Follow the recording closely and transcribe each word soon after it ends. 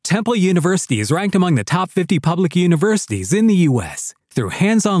Temple University is ranked among the top 50 public universities in the U.S. Through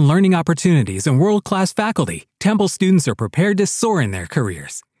hands-on learning opportunities and world-class faculty, Temple students are prepared to soar in their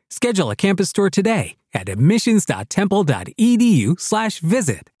careers. Schedule a campus tour today at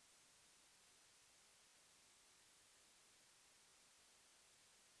admissions.temple.edu/visit.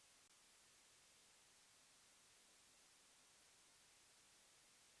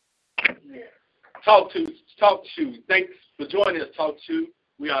 Talk to. Thanks for joining us, Talk to.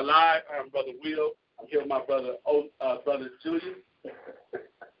 We are live. I'm Brother Will. I'm here with my brother Julius.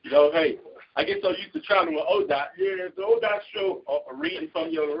 Hey, I get so used to traveling with ODOT. Yeah, the ODOT show, reading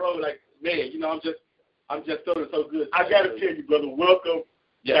from you on the road, like, man, I'm just feeling so good. I got to tell you, brother, welcome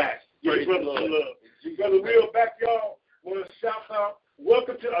back. Your brother love. Brother Will back, y'all. Want to shout out.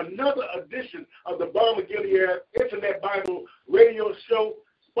 Welcome to another edition of the Balm of Gilead Internet Bible Radio Show,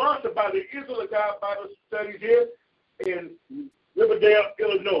 sponsored by the Israel of God Bible Studies here in Riverdale,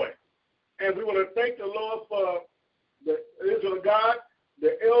 Illinois. And we want to thank the Lord for the Israel of God,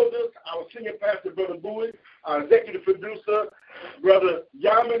 the elders, our senior pastor, Brother Bowie, our executive producer, Brother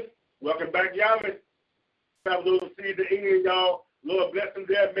Yaman. Welcome back, Yaman. Travel overseas to England, y'all. Lord bless them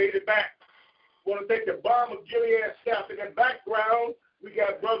there, made it back. Want to thank the Balm of Gilead staff. In the background, we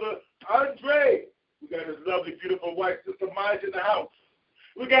got Brother Andre. We got his lovely, beautiful wife, Sister Maya, in the house.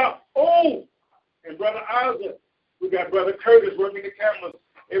 We got and Brother Isaac. We got Brother Curtis working the cameras.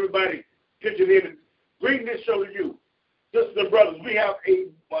 Everybody pitching in and bring this show to you. Sisters and brothers, we have a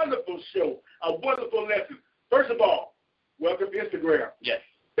wonderful show, a wonderful lesson. First of all, welcome to Instagram, yes,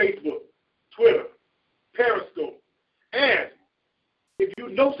 Facebook, Twitter, Periscope. And if you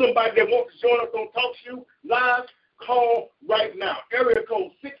know somebody that wants to join us on Talk Show Live, call right now. Area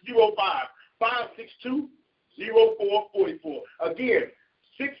code 605-562-0444. Again,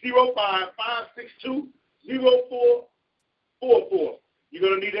 605-562-0444. You're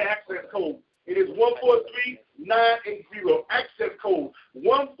going to need an access code. It is 143980. Access code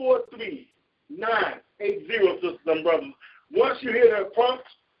 143980, sisters and brothers. Once you hear the prompt,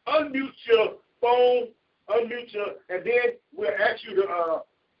 unmute your phone, and then we'll ask you to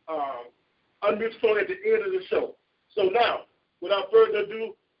unmute your phone at the end of the show. So now, without further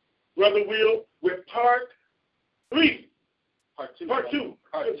ado, Brother Will, with part 3. Part two. Man,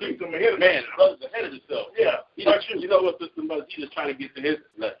 brother's ahead of himself. Yeah. You know what, Sister Mother, he's just trying to get to his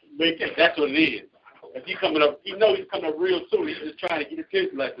lesson. That's what it is. If he's coming up, he's coming up real soon. He's just trying to get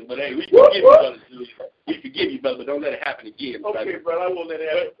his lesson. But hey, we forgive you, Brother Julius. We forgive you, brother, but don't let it happen again. Okay, brother, I won't let it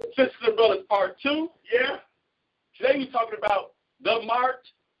happen. Sisters and brothers, part 2. Yeah. Today we're talking about the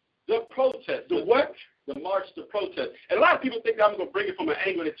march, the protest. The what? The march, the protest. And a lot of people think that I'm going to bring it from an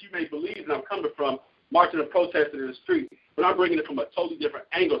angle that you may believe that I'm coming from, marching and protesting in the street. But I'm bringing it from a totally different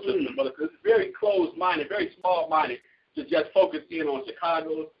angle, sister and brother, because it's very closed-minded, very small-minded to just focus in on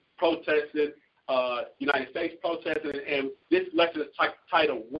Chicago protesting, United States protesting, and this lesson is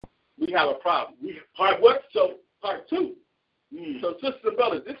titled, We Have a Problem. Part what? So, part 2. So, sisters and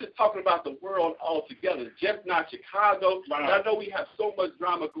brothers, this is talking about the world altogether, just not Chicago. Right. I know we have so much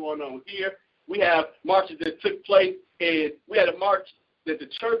drama going on here. We have marches that took place, and we had a march that the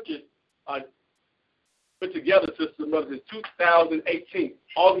churches put together, sisters and brothers, in 2018,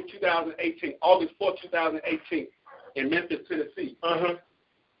 August 4, 2018, in Memphis, Tennessee. And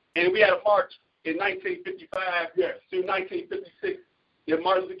we had a march in 1955 through 1956 that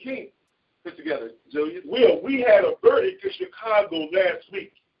Martin Luther King put together. Julius? Will, we had a verdict in Chicago last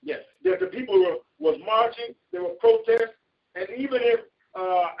week. Yes. That the people was marching, they were protesting, and even if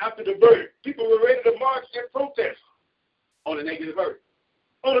after the verdict, people were ready to march and protest on a negative verdict.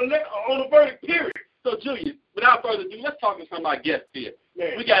 On a verdict, period. So, Julius, without further ado, let's talk to some of our guests here.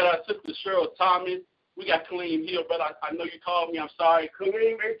 Man. We got our sister Cheryl Thomas. We got Kaleem Hill, brother. I know you called me. I'm sorry.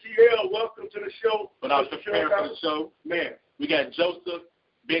 Kaleem, ATL, welcome to the show. But I was preparing for the show. Man. We got Joseph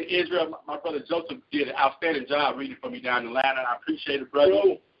Ben Israel. My brother Joseph did an outstanding job reading for me down in Atlanta. I appreciate it, brother.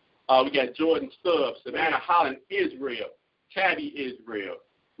 We got Jordan Stubbs, Savannah Holland, Israel, Tabby Israel.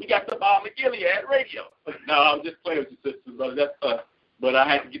 We got the Balm of Gilead Radio. No, I'm just playing with you, sisters, brother. That's us. But I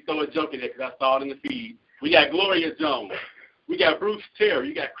had to throw a joke in there because I saw it in the feed. We got Gloria Jones. We got Bruce Terry.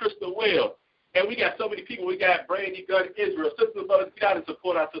 You got Crystal Wells. And we got so many people. We got Brandy Gunn Israel. Sisters and brothers, get out and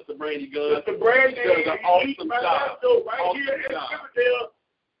support our sister Brandy Gunn. Sister Brandy does an awesome job. Here in Riverdale.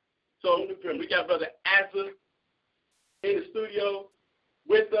 So we got Brother Asa in the studio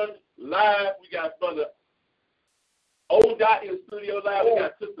with us live. We got Brother ODOT in the studio live. We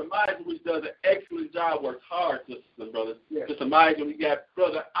got Sister Maya, which does an excellent job, works hard, sisters and brothers. Yeah. Sister Maya, we got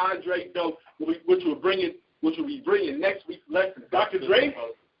Brother Andre Doe, which will be bringing next week's lesson. Dr. Dre?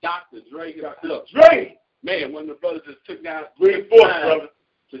 Dr. Dre himself. Dre! Man, one of the brothers just took down 3 and 4, brother.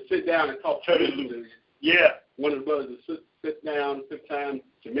 to sit down and talk to me. Yeah. One of the brothers to sit down, sit time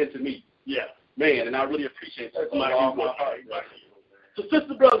to mentor me. Yeah. Man, and I really appreciate that. My heart. So,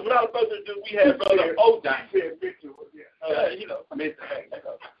 sister, brothers, without further ado, we have Brother Odai.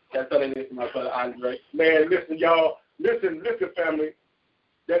 That's what it is for my brother Andre. Man, listen, y'all. Listen, family.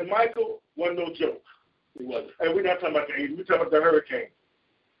 That Michael wasn't no joke. He wasn't. And we're not talking about the angel. We're talking about the hurricane.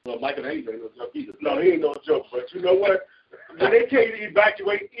 Well, Michael the angel ain't no joke either. No, he ain't no joke. But you know what? When they tell you to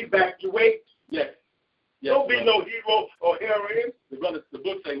evacuate. Yes. Don't be no hero or heroine. The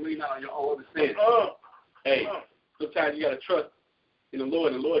book say lean not on your own understanding. Hey, sometimes you got to trust in the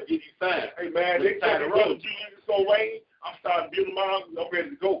Lord, and the Lord gives you signs. Hey, man, they tell me it's going to rain. I'm starting building my house, and I'm ready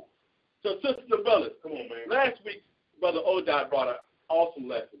to go. So, sisters and brothers, come on, man. Last week, Brother Odai brought an awesome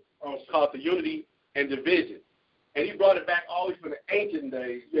lesson called the unity and division. And he brought it back always from the ancient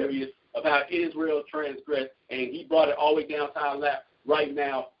days, of how Israel transgressed, and he brought it all the way down to our lap right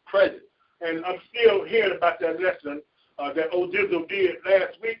now, present. And I'm still hearing about that lesson that Odizzle did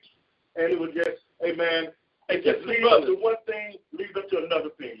last week, and it was just, hey, man, it just leads up to one thing, leads up to another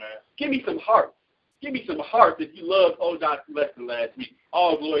thing, man. Give me some heart. Give me some heart if you loved Odai's lesson last week.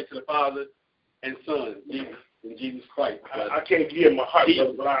 All glory to the Father and Son, in Jesus Christ. I can't give my heart,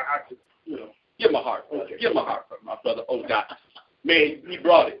 but I can, Give my heart. Okay. Give my heart, my brother Odai. Man, he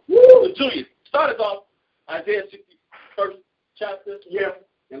brought it. Woo! So, Julius, start us off Isaiah 61st chapter. Yeah.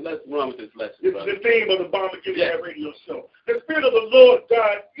 And let's run with this lesson. It's brother. the theme of the Balm radio show. The Spirit of the Lord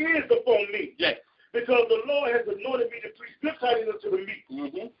God is upon me. Yes. Because the Lord has anointed me to preach good tidings unto the meek.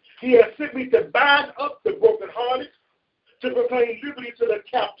 Mm-hmm. He has sent me to bind up the brokenhearted, to proclaim liberty to the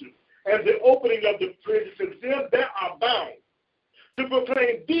captives, and the opening of the prison to them that are bound, to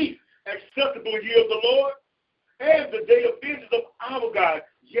proclaim the acceptable year of the Lord, and the day of vengeance of our God.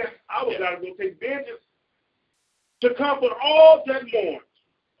 Yes, our God will take vengeance, to comfort all that mourn,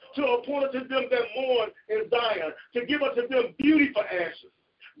 to appoint unto them that mourn in Zion, to give unto them beauty for ashes,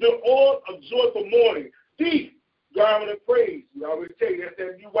 the oil of joyful mourning, the garment of praise. We always tell you that's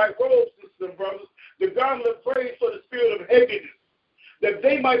that new white robe, sisters and brothers, the garment of praise for the spirit of heaviness, that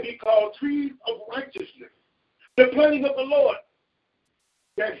they might be called trees of righteousness, the planting of the Lord,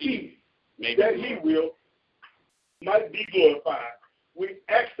 that he will might be glorified. We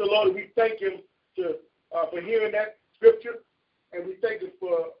ask the Lord, and we thank him for hearing that scripture, and we thank him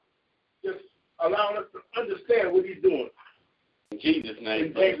for just allowing us to understand what he's doing. In Jesus' name.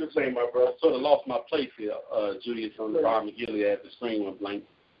 In Jesus' name, my brother. I sort of lost my place here, Julius, on the Balm of Gilead. The screen went blank.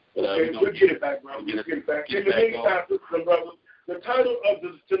 But, we'll get it back, brother. We'll get it back. In the meantime, sisters and brothers, the title of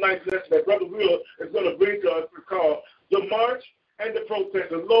tonight's lesson that Brother Will is going to bring to us is called The March and the Protest.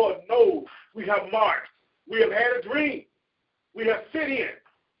 The Lord knows we have marched. We have had a dream. We have sit in.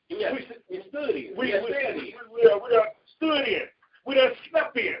 Yes. We stood in. We have stood in. We done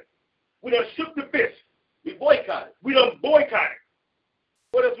slept in. We done shook the fist. We boycotted. We done boycotted.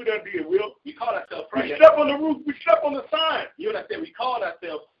 What else we done did, Will? We called ourselves praying. We slept on the roof. We slept on the sign. You know what I said? We called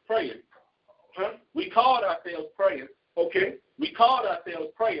ourselves praying. Huh? We called ourselves praying. Okay. We called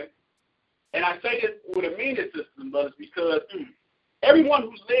ourselves praying. And I say this with a meaning, sisters and brothers, because everyone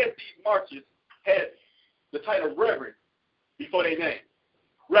who led these marches had the title Reverend before their name.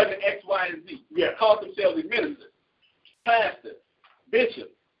 Reverend X, Y, and Z. Yeah. Called themselves a minister, pastor,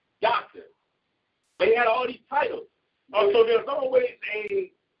 bishop, doctor. They had all these titles. So there's always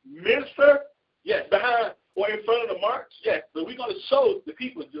a minister behind or in front of the march? Yes. So we're going to show the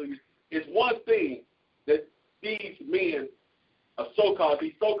people, Julius, is one thing that these men of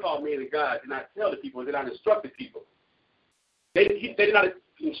these so-called men of God did not tell the people, did not instruct the people. They did not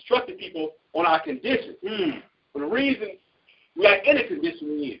instruct the people on our condition. For the reason we are in a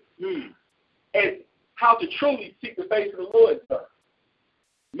condition we're in. And how to truly seek the face of the Lord.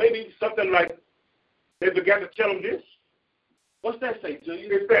 Maybe something like they began to tell them this. What's that say, Julius?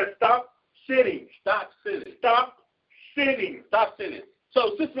 It says stop sinning. Stop sinning. Stop sinning. Stop sinning.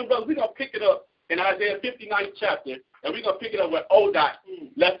 So, sisters and brothers, we're going to pick it up in Isaiah 59th chapter, and we're going to pick it up where Odai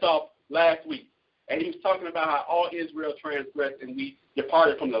left off last week. And he was talking about how all Israel transgressed and we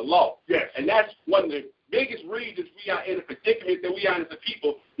departed from the law. Yes. And that's one of the biggest reasons we are in the predicament that we are as a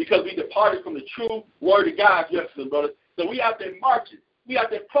people, because we departed from the true word of God, sisters and brothers. So we out there marching. We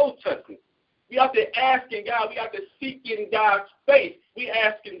out there protesting. We out there asking God. We out there seeking God's face. We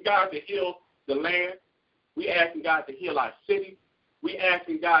asking God to heal the land. We asking God to heal our city. We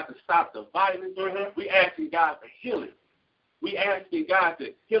asking God to stop the violence. We asking God for healing. We asking God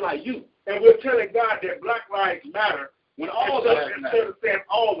to heal our youth. And we're telling God that Black lives matter when all lives matter. Instead of saying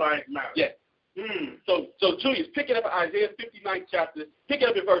all lives matter. Yes. So Julius, pick it up at Isaiah 59th chapter. Pick it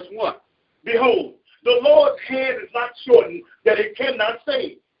up at verse 1. Behold, The Lord's hand is not shortened that it cannot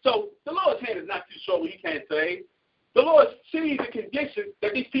save. So the Lord's hand is not too short when he can't save. The Lord sees the condition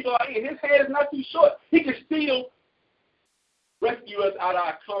that these people are in. His hand is not too short. He can still rescue us out of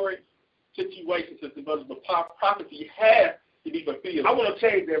our current situation, sister brothers, but prophecy has to be fulfilled. I want to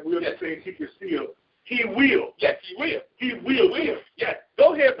change that. We'll say he can still. He will. Yes, he will. He will. Yes.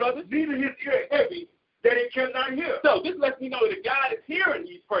 Go ahead, brother. Neither his ear heavy that it cannot hear. So this lets me know that God is hearing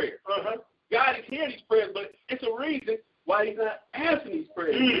these prayers. God is hearing these prayers, but it's a reason why he's not answering these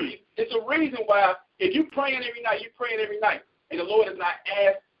prayers. It's a reason why if you're praying every night, and the Lord is not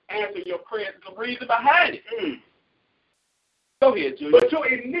answering your prayers, there's a reason behind it. Go ahead, Julius. But your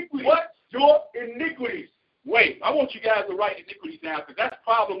iniquities. What? Your iniquities. Wait, I want you guys to write iniquities down because that's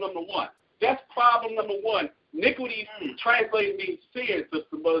problem number one. Iniquities translated means sin,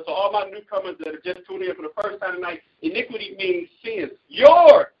 sister brother. So all my newcomers that are just tuning in for the first time tonight, iniquity means sins.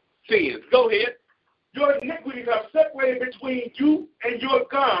 Your sins. Go ahead. Your iniquities have separated between you and your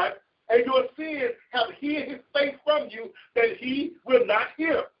God, and your sins have hid his face from you that he will not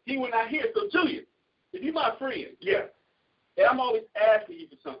hear. He will not hear. So, Julius, if you're my friend, yeah, and I'm always asking you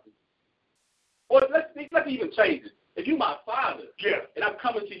for something, or let's even change it. If you're my father, yeah, and I'm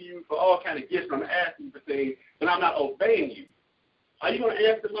coming to you for all kind of gifts, and I'm asking you for things, and I'm not obeying you, are you going to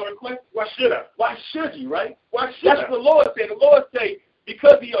answer my request? Why should I? Why should you, right? Why should That's what the Lord said. The Lord said,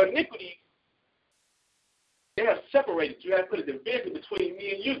 because of your iniquity, they have separated you. They have put a division between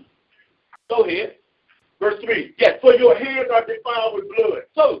me and you. Go ahead. Verse 3. Yes, for your hands are defiled with blood.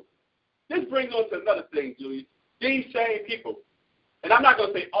 So, this brings on to another thing, Julius. These same people, and I'm not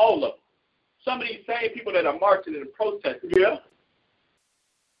going to say all of them, some of these same people that are marching and protesting,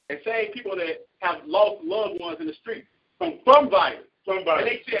 and same people that have lost loved ones in the street from violence. And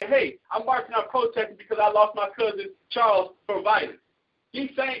they said, hey, I'm marching out protesting because I lost my cousin Charles from violence. These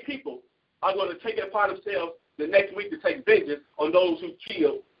same people are going to take it upon themselves the next week to take vengeance on those who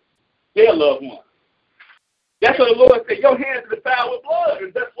killed their loved ones. That's what the Lord said, your hands are defiled with blood.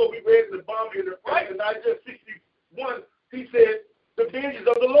 And that's what we read in the Balm in Isaiah 61. He said, the vengeance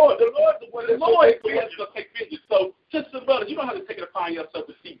of the Lord. The Lord is the one that's going to take vengeance. So, sisters and brothers, you don't have to take it upon yourself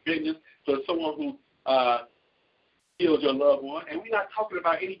to seek vengeance for someone who killed your loved one. And we're not talking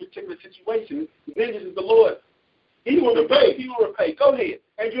about any particular situation. Vengeance is the Lord. He will repay. He will repay. Go ahead.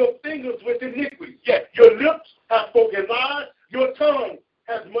 And your fingers with iniquity. Yes. Your lips have spoken lies. Your tongue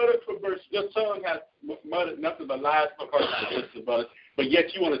has muttered perversion. Your tongue has muttered nothing but lies for perversion, brothers. But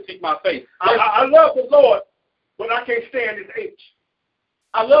yet you want to seek my face. I love the Lord, but I can't stand his H.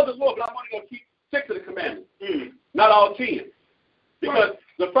 I love the Lord, but I'm only going to keep 6 of the commandments. Not all 10. Because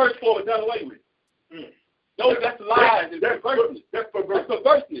the first 4 are done away with. That's lies. That's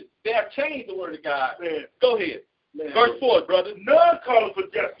perverseness. They have changed the word of God. Go ahead. Verse 4, brother. None calls for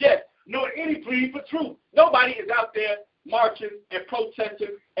justice. Yes. Nor any plea for truth. Nobody is out there marching and protesting,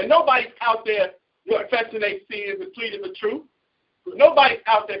 and nobody's out there confessing their sins and pleading for truth. Nobody's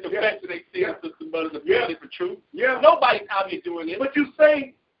out there confessing their sins, sisters and brothers, and pleading for truth. Nobody's out here doing it. But you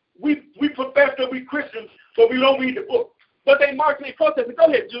say we profess that we Christians, but we don't read the book. But they march and they protest. Go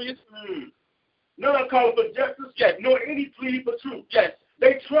ahead, Julius. None calling for justice. Yes. Nor any plea for truth. Yes.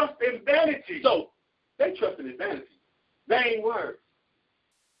 They trust in vanity. So they trust in vanity. Vain words.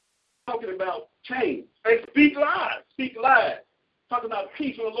 Talking about change. And speak lies. Talking about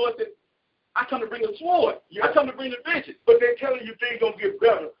peace when the Lord said, I come to bring a sword. I come to bring a vengeance. But they're telling you things don't get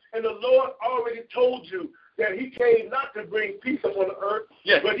better. And the Lord already told you that he came not to bring peace upon the earth,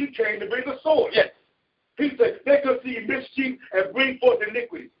 but he came to bring a sword. Yes. He said they could see mischief and bring forth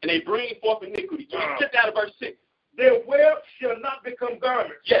iniquity. And they bring forth iniquity. Get down to verse 6. Their wealth shall not become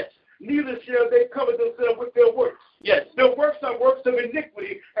garments. Yes. Neither shall they cover themselves with their works. Yes. Their works are works of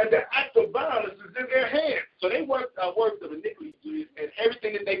iniquity, and their act of violence is in their hands. So they works of iniquity, and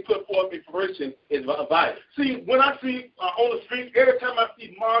everything that they put forth in fruition is violence. See, when I see on the streets, every time I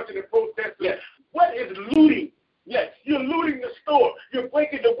see marching and protesting, what is looting? Yes. You're looting the store. You're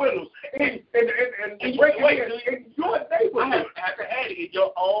breaking the windows. And breaking in your neighborhood. I have to add it, in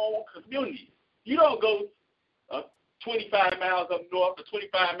your own community. You don't go 25 miles up north or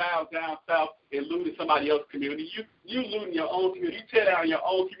 25 miles down south and looting somebody else's community. You looting your own community. You tear down your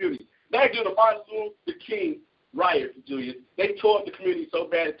own community. Back during the Martin Luther King riots, Julius, they tore up the community so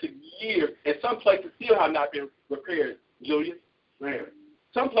bad it took years, and some places still have not been repaired, Julius.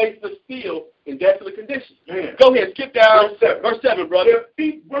 Some places are still in desolate condition. Go ahead, skip down. Verse 7, brother. Their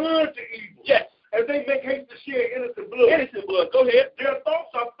feet run to evil. Yes. And they make haste to shed innocent blood. Innocent blood. Go ahead. Their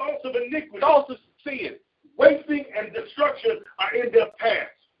thoughts are thoughts of iniquity. Thoughts of sin. Wasting and destruction are in their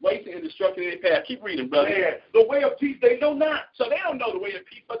paths. Wasting and destruction in their path. Keep reading, brother. The way of peace they know not. So they don't know the way of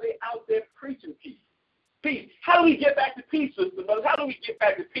peace, but they're out there preaching peace. Peace. How do we get back to peace, sister brothers? How do we get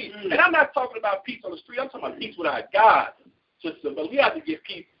back to peace? And I'm not talking about peace on the street. I'm talking about peace with our God, sister brothers. We have to get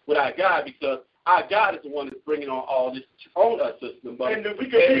peace with our God because our God is the one that's bringing on all this on us, sister brothers. And we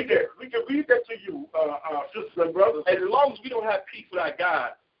can read that. We can read that to you, sisters and brothers. And as long as we don't have peace with our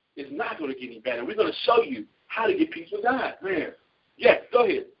God, it's not going to get any better. We're going to show you how to get peace with God. Man. Yes, go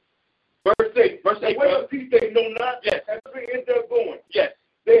ahead. Verse 8. Verse 8. The way of peace they know not, yes, as they end their going. Yes.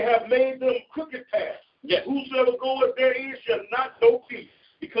 They have made them crooked paths. Yes. Whosoever goeth therein shall not know peace.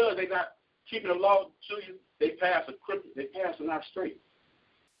 Because they're not keeping the law to you, they pass a crooked. They pass a not straight.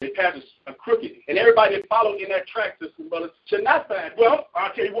 They pass a crooked. And everybody that followed in that track system, brothers, should not find. Well,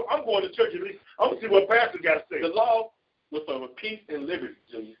 I'll tell you what, I'm going to church at least. I'm going to see what pastor got to say. The law was for peace and liberty,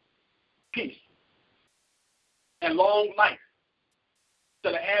 Junior. Peace. And long life.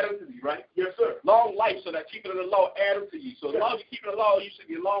 So that add unto you, right? Yes, sir. Long life, so that keeping of the law add unto you. So as long as you're keeping the law, you should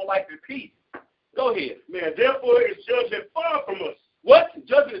be long life and peace. Go ahead. Man, therefore is judgment far from us. What?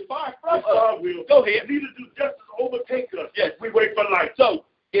 Judgment is far from us. Go ahead. Neither do justice overtake us. Yes. We wait for life. So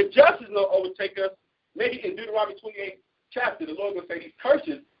if justice don't overtake us, maybe in Deuteronomy 28 chapter, the Lord will say these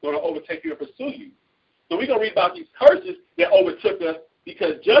curses are going to overtake you and pursue you. So we're going to read about these curses that overtook us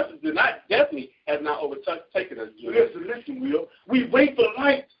because justice definitely has not overtaken us. Listen, Will. We wait for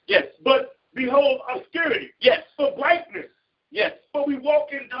light. Yes. But behold obscurity. Yes. For brightness. Yes. But we walk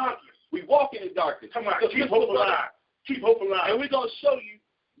in darkness. We walk in the darkness. Come on, keep hope alive. Keep hope alive. And we're going to show you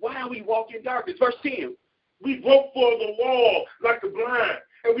why we walk in darkness. Verse 10. We broke for the wall like the blind,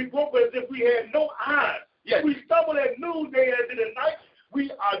 and we broke as if we had no eyes. Yes. We stumbled at noonday as in the night.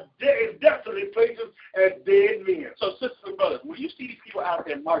 We are dead in desolate places as dead men. So, sisters and brothers, when you see these people out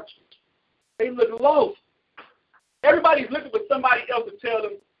there marching, they look lost. Everybody's looking for somebody else to tell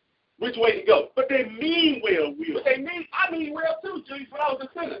them which way to go. But they mean well, Will. But I mean well too, Julius, when I was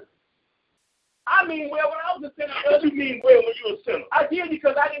a sinner. I mean well when I was a sinner. What do you mean well when you were a sinner? I did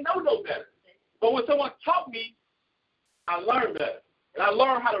because I didn't know no better. But when someone taught me, I learned better. And I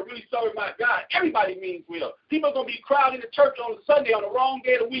learned how to really serve my God. Everybody means well. People are going to be crowded in the church on Sunday on the wrong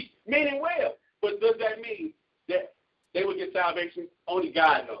day of the week, meaning well. But does that mean that they will get salvation? Only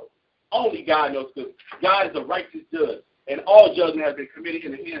God knows. Only God knows, because God is a righteous judge. And all judgment has been committed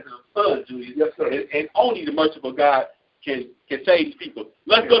in the hands of the Son, Julius. Yes, sir. And only the merciful God can save these people.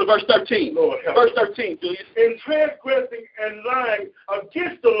 Let's go to verse 13. Lord, verse 13, Julius. In transgressing and lying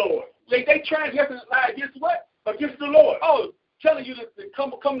against the Lord. They transgress and lie against what? Against the Lord. Oh, telling you to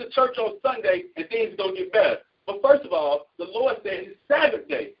come to church on Sunday and things are going to get better. But first of all, the Lord said his Sabbath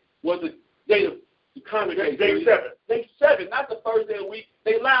day was the day of the congregation. Day 7. Day 7, not the first day of the week.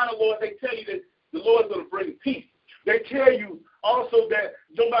 They lie on the Lord. They tell you that the Lord is going to bring peace. They tell you also that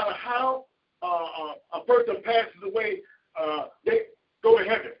no matter how a person passes away, they go to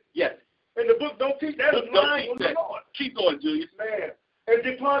heaven. Yes. And the book don't teach that. It's lying on the Lord. Keep going, Julius. Man. And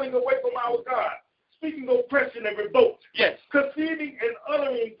departing away from our God, speaking oppression and revolt. Yes. Conceiving and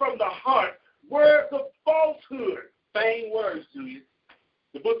uttering from the heart words of falsehood. Feigned words, Julius.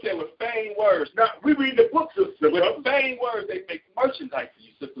 The book said with feigned words. Now, we read the book, sister. With feigned words, they make merchandise for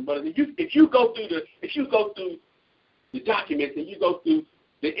you, sister. But if you go through the documents and you go through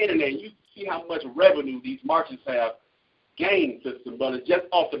the internet and you see how much revenue these marches have gained, sister, brother, just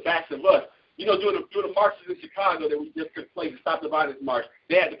off the backs of us. You know, during the marches in Chicago that we just took place to stop the violence march,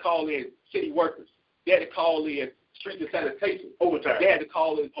 they had to call in city workers. They had to call in street and sanitation. Overtime. They had to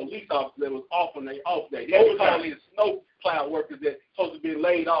call in police officers that was off on their off day. They had to call in snow plow workers that supposed to be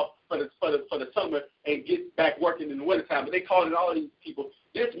laid off for the summer and get back working in the wintertime. But they called in all these people.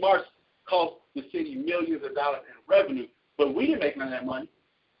 This march cost the city millions of dollars in revenue, but we didn't make none of that money.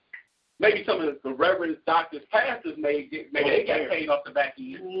 Maybe some of the reverends, doctors, pastors maybe they got paid off the back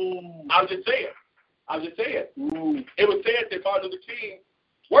end. I'm just saying. It was said that Martin Luther King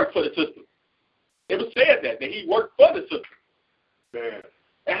worked for the system. It was said that he worked for the system. Man.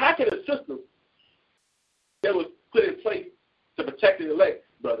 And how can a system that was put in place to protect the elect,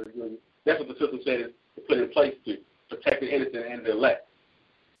 brother, that's what the system said is put in place to protect the innocent and the elect.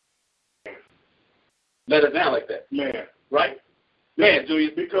 Let us down like that. Man. Right? Man,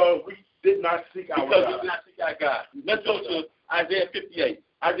 Julius. Because we did not seek our God. Because we did not seek our God. Let's go to Isaiah 58.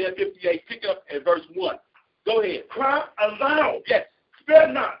 Isaiah 58, pick up at verse 1. Go ahead. Cry aloud. Yes.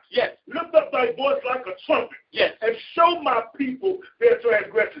 Spare not. Yes. Lift up thy voice like a trumpet. Yes. And show my people their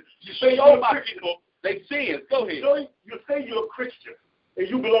transgressions. You say, oh, my people, they sins. Go ahead. You say you're a Christian and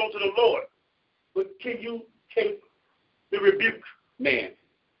you belong to the Lord. But can you take the rebuke? Man.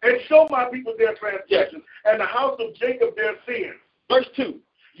 And show my people their transgressions and the house of Jacob their sins. Verse 2.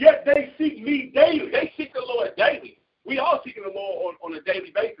 Yet they seek me daily. They seek the Lord daily. We all seeking the Lord on a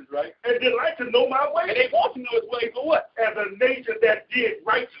daily basis, right? And delight to know my way. And they want to know his way for what? As a nation that did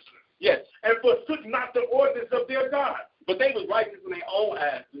righteousness. Yes. And forsook not the ordinance of their God. But they was righteous in their own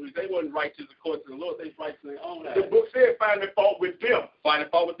eyes. They wasn't righteous according to the Lord. They was righteous in their own eyes. The book said, finding fault with them. Finding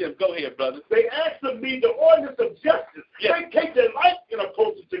fault with them. Go ahead, brother. They asked of me the ordinance of justice. Yes. They take delight in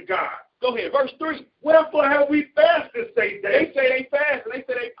approaching to God. Go ahead. Verse 3. Wherefore have we fasted, say they? They say they fast, and they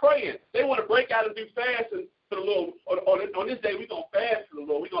say they praying. They want to break out and do fasting for the Lord. On this day, we're going to fast for the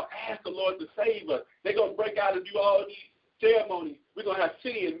Lord. We're going to ask the Lord to save us. They're going to break out and do all these ceremonies. We're going to have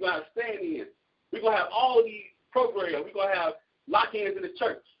sitting-ins. We're going to have stand-ins. We're going to have all these programs. We're going to have lock-ins in the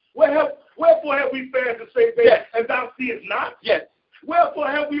church. Wherefore have we fasted, say they? Yes. And thou seest not? Yes. Wherefore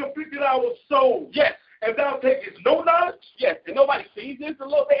have we afflicted our souls? Yes. And thou takest no knowledge? Yes. And nobody sees this. The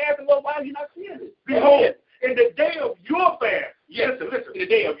Lord, they ask the Lord, why are you not seeing this? Behold, in the day of your fast. Yes. Listen. In the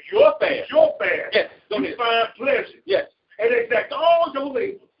day of your fast. Your fast. Yes. Go you ahead. find pleasure. Yes. And exact all your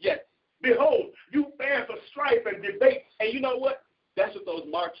labor. Yes. Behold, you fast for strife and debate. And you know what? That's what those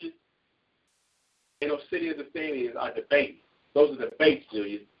marches and those sit-ins and stand-ins are debates. Those are debates,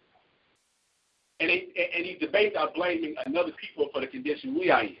 Julius. And these debates are blaming another people for the condition we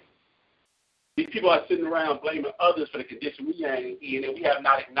are in. These people are sitting around blaming others for the condition we are in, and we have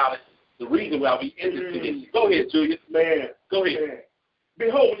not acknowledged the reason why we in this condition. Go ahead, Julius. Man. Go ahead. Man.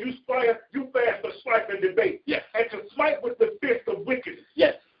 Behold, you fast for strife and debate. Yes. And to smite with the fist of wickedness.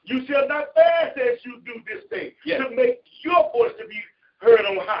 Yes. You shall not fast as you do this day. Yes. To make your voice to be heard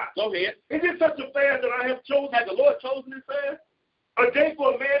on high. Go ahead. Is it such a fast that I have chosen? Has the Lord chosen this fast? A day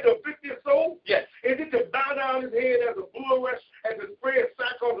for a man to afflict his soul? Yes. Is it to bow down his head as a bulrush and to spread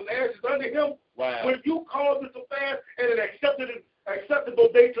sackcloth and ashes under him? Wow. When you call this a fast and an acceptable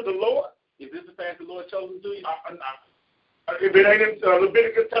day to the Lord? Is this the fast the Lord chosen to do? If it ain't in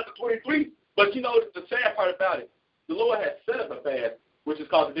Leviticus chapter 23. But you know, the sad part about it, the Lord has set up a fast, which is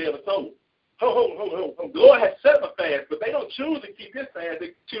called the Day of Atonement. Ho. The Lord has set up a fast, but they don't choose to keep his fast.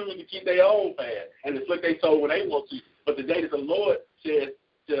 They choose to keep their own fast and afflict their soul when they want to. But the day that the Lord says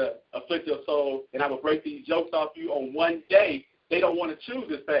to afflict your soul, and I will break these jokes off you on one day, they don't want to choose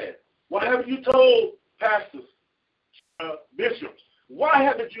this fast. Why haven't you told pastors, bishops, why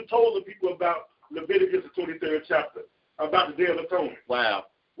haven't you told the people about Leviticus, the 23rd chapter, about the Day of Atonement? Wow.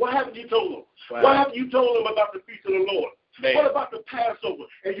 Why haven't you told them? Wow. Why haven't you told them about the Feast of the Lord? Man. What about the Passover?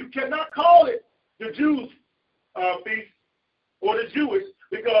 And you cannot call it the Jews' feast or the Jewish,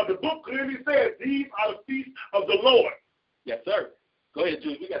 because the book clearly says these are the feasts of the Lord. Yes, sir. Go ahead,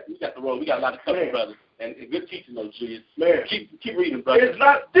 Julius. We got the road. We got a lot of cover, brothers. And good teaching, though, Julius. Man. Keep reading, brother. It's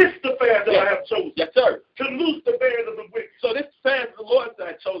not this the fast that I have chosen. Yes, sir. To loose the bands of the wicked. So this fast the Lord that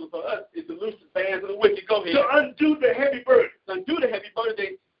has chosen for us is to loose the bands of the wicked. Go ahead. To undo the heavy burden. To undo the heavy burden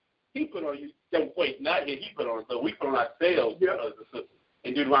that he put on you. Wait, not here. He put on us. So we put on ourselves, brothers and sisters.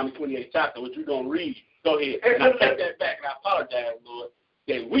 In Deuteronomy 28 chapter, which we're going to read. Go ahead. And I take that back, and I apologize, Lord,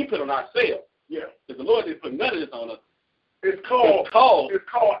 that we put on ourselves. Yeah. Because the Lord didn't put none of this on us. It's called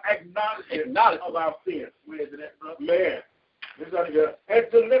acknowledgement of our sins. Where is it at, brother? Man. It's out here. And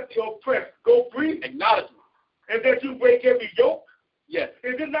to let the oppressed go free. Acknowledgement. And that you break every yoke. Yes.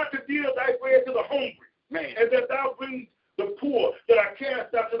 Is it not to deal thy bread to the hungry? Man. And that thou bring the poor that are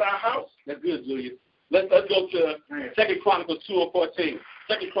cast out to thy house? That's good, Julius. Let's go to 2 Chronicles 2:14.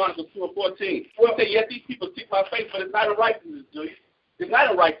 2 Chronicles 2:14. Well, say, yes, these people seek my face, but it's not in righteousness, Julius. It's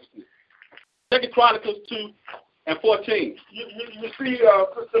not in righteousness. 2 Chronicles 2:14. You see,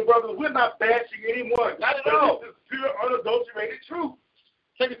 sister, brothers, we're not bashing anyone. Not at all. This is pure, unadulterated truth.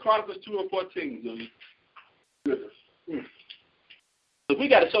 2 Chronicles 2:14, Julius. So we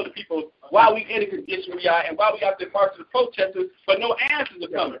got to show the people why we in the condition we are and why we out there marching the protesters, but no answers are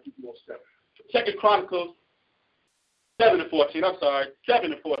coming. 2 Chronicles 7:14. I'm sorry,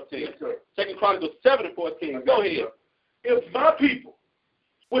 7:14. Yes, 2 Chronicles 7:14. Go ahead. If my people,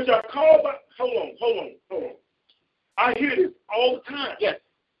 which are called by, hold on. I hear this all the time. Yes.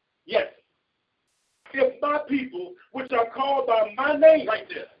 If my people, which are called by my name, right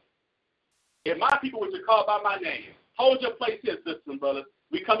there. If my people, which are called by my name, hold your place here, sisters and brothers.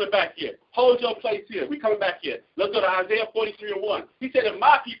 We coming back here. Hold your place here. We coming back here. Let's go to Isaiah 43:1. He said, if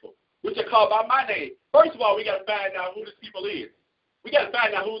my people, which are called by my name. First of all, we got to find out who this people is. We got to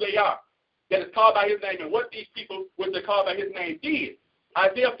find out who they are that is called by his name and what these people, which are called by his name, did.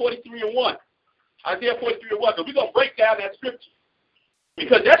 Isaiah 43:1. Isaiah 43:1. So we're going to break down that scripture.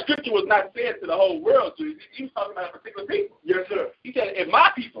 Because that scripture was not said to the whole world. So he was talking about a particular people. Yes, sir. He said, if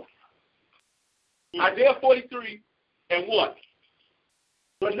my people, Isaiah 43:1.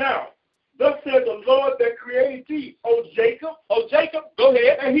 But now, Thus said the Lord that created thee, O Jacob. O Jacob, go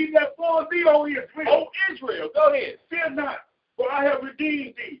ahead. And he that formed thee, O Israel. O Israel, go ahead. Fear not, for I have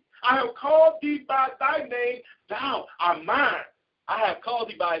redeemed thee. I have called thee by thy name, thou art mine. I have called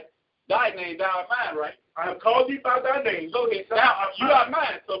thee by thy name, thou art mine, right? I have called thee by thy name. Go ahead. Now, you are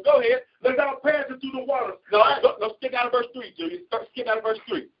mine, so go ahead. Let thou pass into the waters. No, skip down to verse 3, Julius. Skip down to verse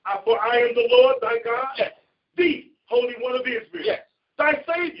 3. For I am the Lord thy God, Yes. thee, Holy One of Israel. Yes. Thy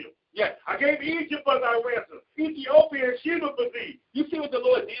Savior. Yes. I gave Egypt for thy ransom, Ethiopia and Sheba for thee. You see what the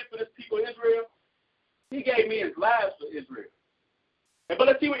Lord did for this people of Israel? He gave me his lives for Israel. But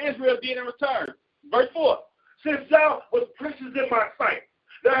let's see what Israel did in return. Verse 4. Since thou was precious in my sight,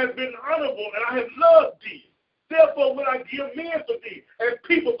 thou hast been honorable, and I have loved thee. Therefore will I give men for thee, and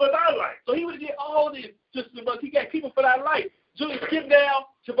people for thy life. So he would have did all this, he gave people for thy life. Julius, skip down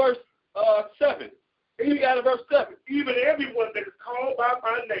to verse 7. He got to verse 7. Even everyone that is called by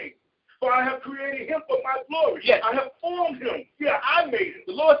my name. For I have created him for my glory. Yes. I have formed him. Yeah, I made him.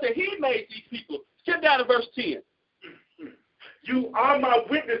 The Lord said he made these people. Skip down to verse 10. You are my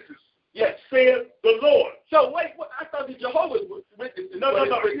witnesses. Yes. Saith the Lord. So wait, I thought the Jehovah's Witnesses. No,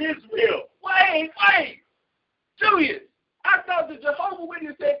 Israel. Wait. Julius, I thought the Jehovah's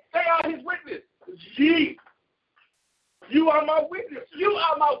Witnesses said they are his witness. Ye. You are my witness. You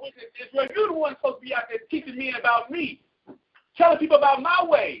are my witness, Israel. You're the one supposed to be out there teaching men about me, telling people about my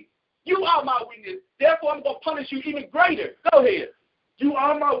ways. You are my witness. Therefore, I'm going to punish you even greater. Go ahead. You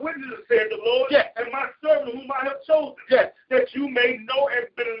are my witness, said the Lord, yes, and my servant whom I have chosen, yes, that you may know and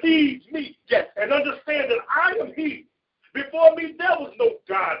believe me, yes, and understand that I am he. Before me there was no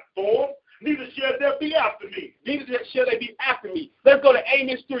God formed, neither shall there be after me. Neither shall they be after me. Let's go to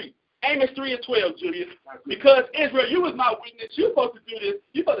Amos 3. Amos 3 and 12, Julius. Because Israel, you was my witness. You're supposed to do this.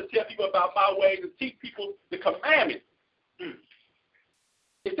 You're supposed to tell people about my ways and teach people the commandments.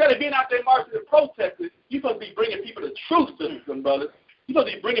 Instead of being out there marching and protesting, you're supposed to be bringing people the truth, sisters and brothers. You're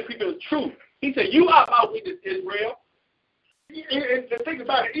supposed to be bringing people the truth. He said, you are my witness, Israel. And think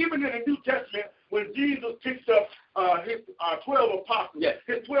about it, even in the New Testament, when Jesus picked up his 12 apostles, yes,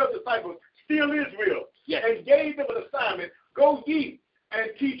 his 12 disciples, still Israel, yes, and gave them an assignment, go ye and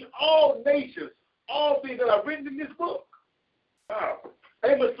teach all nations all things that are written in this book.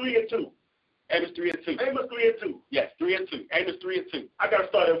 Amos 3 and 2. Amos 3 and 2. Amos 3 and 2. Yes, 3 and 2. Amos 3 and 2. I got to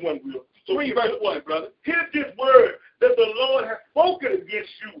start at 1 real. So 3 verse 1, brother. Hear this word that the Lord has spoken against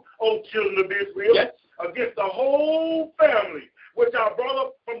you, O children of Israel, yes, against the whole family, which I brought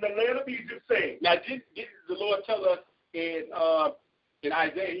up from the land of Egypt, saying. Now, did the Lord tell us in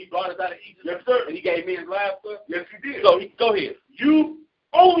Isaiah, he brought us out of Egypt? Yes, sir. And he gave me his life for us? Yes, he did. So go ahead. You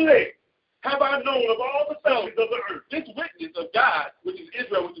only have I known of all the families of the earth. This witness of God, which is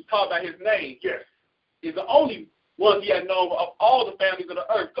Israel, which is called by his name, yes, is the only one he had known of all the families of the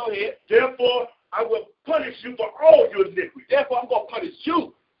earth. Go ahead. Therefore, I will punish you for all your iniquities. Therefore, I'm going to punish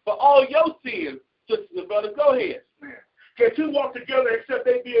you for all your sins, sisters and brothers. Go ahead. Man. Can two walk together except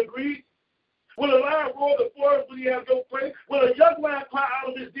they be agreed? Will a lion roar the forest when he has no prey? Will a young lion cry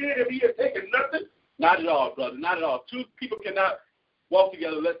out of his den if he has taken nothing? Not at all, brother. Not at all. Two people cannot walk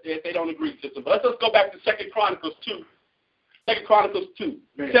together if they don't agree, sister. But let's go back to 2 Chronicles 2. 2 Chronicles 2.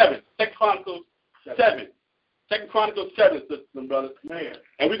 Man. 7. 2 Chronicles 7. 2 Chronicles 7, sisters and brothers. Man.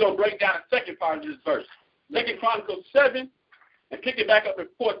 And we're going to break down the second part of this verse. 2 Chronicles 7, and pick it back up at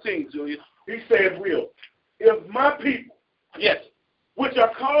 14, Julius. He said, Will, if my people, yes, which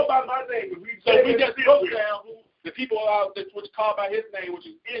are called by my name, we just broke down who the people are which called by his name, which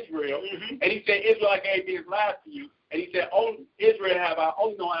is Israel. And he said, Israel, I gave me his life to you. And he said, Israel have I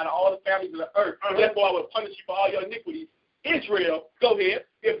only known out of all the families of the earth. Therefore, I will punish you for all your iniquities. Israel, go ahead.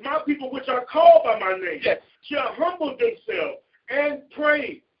 If my people which are called by my name, yes, shall humble themselves and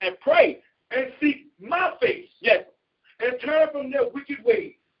pray and seek my face, yes, and turn from their wicked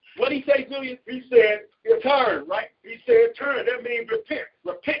ways. What did he say, Julius? He said, turn, right? He said, turn. That means repent.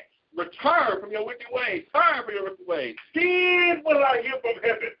 Repent. Return from your wicked ways. Turn from your wicked ways. Then will I hear from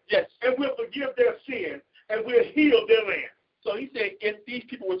heaven. Yes. And will forgive their sin, and will heal their land. So he said, if these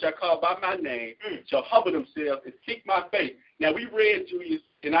people which are called by my name shall humble themselves and seek my face. Now, we read, Julius,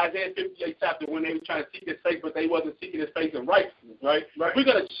 in Isaiah 58 chapter when they were trying to seek his face, but they wasn't seeking his face in righteousness, right? We're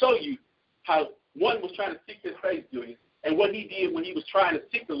going to show you how one was trying to seek his face, Julius, and what he did when he was trying to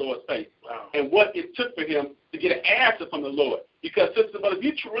seek the Lord's face, and what it took for him to get an answer from the Lord. Because, sisters and brothers,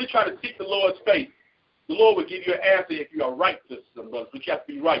 if you really try to seek the Lord's face, the Lord will give you an answer if you are right, sisters and brothers. We have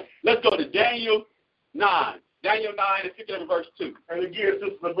to be right. Let's go to Daniel 9. Daniel 9 and pick it up in verse 2. And again,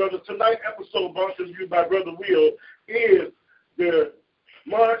 sisters and brothers, tonight's episode brought to you by Brother Will is the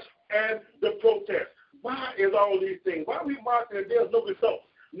march and the protest. Why is all these things? Why are we marching and there's no results?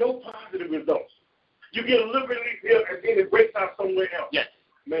 no positive results. You get a little bit of here, and then it breaks out somewhere else. Yes.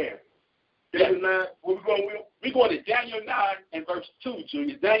 Man. Yes. Where we going, Will? We're going to Daniel 9 and verse 2,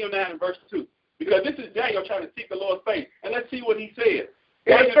 Julius. Daniel 9 and verse 2. Because this is Daniel trying to seek the Lord's face. And let's see what he said.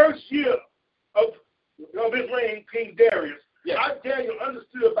 In the first year of his reign, King Darius, yes. Daniel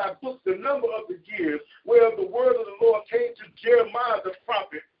understood by books the number of the years where the word of the Lord came to Jeremiah the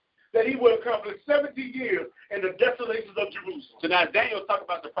prophet, that he would accomplish 70 years in the desolations of Jerusalem. So now Daniel talk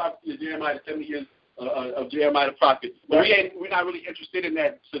about the prophecy of Jeremiah, the 70 years of Jeremiah the prophet. But right. we're not really interested in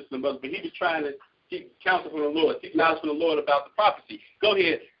that system, but he was trying to seek counsel from the Lord, seek knowledge from the Lord about the prophecy. Go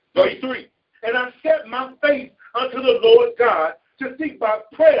ahead. Verse 3. And I set my face unto the Lord God to seek by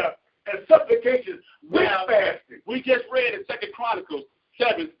prayer and supplication with fasting. We just read in 2 Chronicles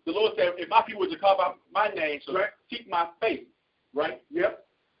 7, the Lord said, if my people would call by my name, so seek my face, right? Yep.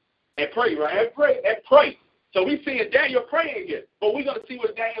 And pray, right? And pray. So we see Daniel praying here, but we're going to see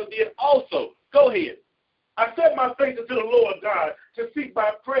what Daniel did also. Go ahead. I set my face unto the Lord God to seek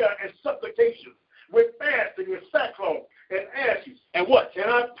by prayer and supplication with fasting and sackcloth and ashes. And what? And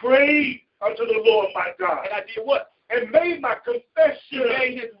I prayed unto the Lord my God. And I did what? And made my confession. He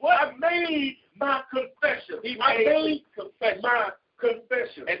made his what? I made my confession. I made my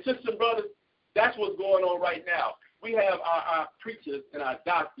confession. And sisters and brothers, that's what's going on right now. We have our preachers and our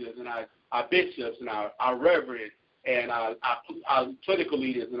doctors and our bishops and our reverends and our political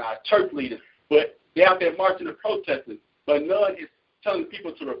leaders and our church leaders, but they're out there marching and protesting, but none is telling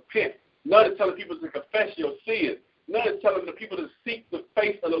people to repent. None is telling people to confess your sins. None is telling the people to seek the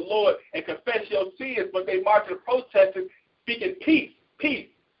face of the Lord and confess your sins, but they marching and protesting, speaking peace.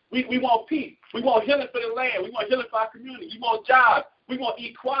 We want peace. We want healing for the land. We want healing for our community. We want jobs. We want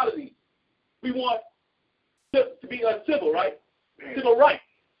equality. We want to be civil, right? Civil rights.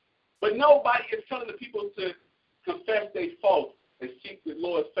 But nobody is telling the people to confess their faults and seek the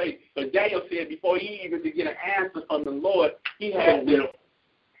Lord's face. But Daniel said before he even could get an answer from the Lord, he had to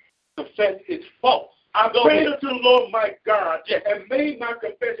confess his faults. I prayed unto the Lord my God and made my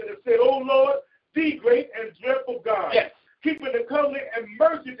confession and said, O Lord, be great and dreadful God, keeping the covenant and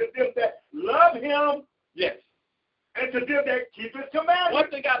mercy to them that love him, and to them that keep his commandments. One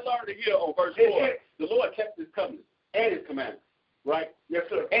thing I learned here on verse 4, the Lord kept his covenant and his commandments, right? Yes,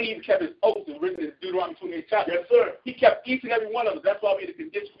 sir. And he even kept his oaths written in Deuteronomy 28 chapter. Yes, sir. He kept each and every one of them. That's why we're in the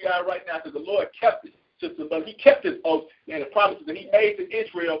condition we are right now, because the Lord kept it. But he kept his oath and the promises that he made to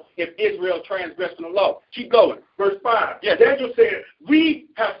Israel if Israel transgressed from the law. Keep going. Verse 5. Yes. Daniel said, we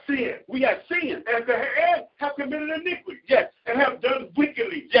have sinned. We have sinned. And have committed iniquity. Yes. And have done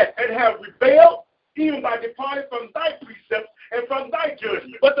wickedly. Yes. And have rebelled, even by departing from thy precepts and from thy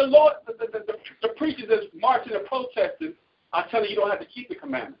judgment. But the Lord, the preachers that's marching and protesting, I tell you don't have to keep the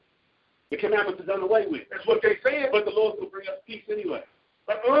commandments. The commandments are done away with. That's what they said. But the Lord will bring us peace anyway.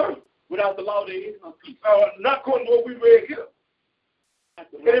 Without the law, there is no peace. Not according to what we read here. And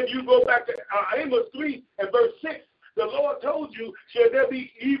if you go back to Amos 3 and verse 6, the Lord told you, shall there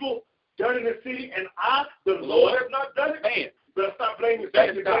be evil done in the city, and the Lord has not done it? Man, but stop blaming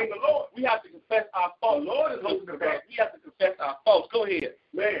Satan, blame the Lord. We have to confess our faults. The Lord is holding the back. We have to confess our faults. Go ahead.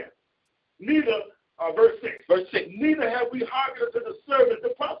 Man, verse 6. Verse 6. Neither have we hearkened to the servants,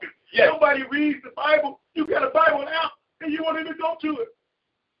 the prophets. Yes. Nobody reads the Bible. You got a Bible now, and you won't even go to it.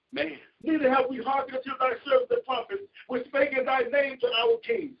 Man. Neither have we hearkened to thy servants the prophets, which spake in thy name to our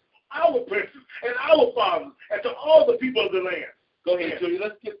kings, our princes, and our fathers, and to all the people of the land. Go ahead, Julie.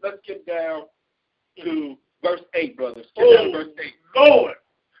 Let's get down to verse 8, brothers. Get down to verse 8. Lord,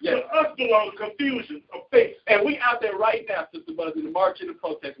 to us belongs confusion of faith. And we out there right now, Sister Buzz, in the marching and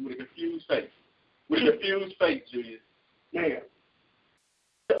protesting with a confused face. With a confused face, Julius. Man.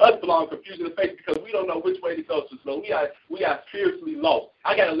 To us belong confusion of faith because we don't know which way to go. So we are spiritually lost.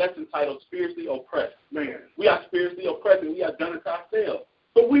 I got a lesson titled Spiritually Oppressed. Man. We are spiritually oppressed and we have done it to ourselves.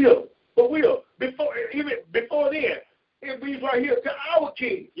 But we'll. Before then, it reads right here, to our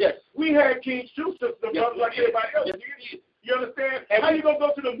king. Yes. We had kings too, sister, like everybody else. Yes. You understand? And how you going to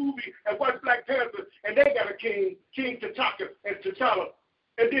go to the movie and watch Black Panther and they got a king, King T'Chaka and T'Challa,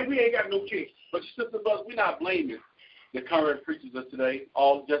 and then we ain't got no king. But sister, we're not blaming the current preachers of today,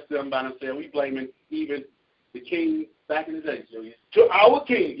 all just them by themselves. We blaming even the king back in the day, Julius. To our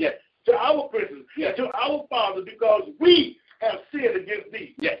king, yes. To our princes, yes. To our fathers, because we have sinned against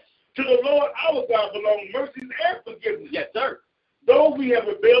thee. Yes. To the Lord our God belong mercies and forgiveness. Yes, sir. Though we have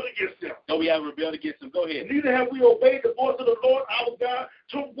rebelled against him. Go ahead. Neither have we obeyed the voice of the Lord our God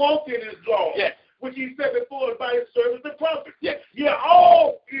to walk in his law. Yes. Which he set before us by his servants the prophets. Yes. Yet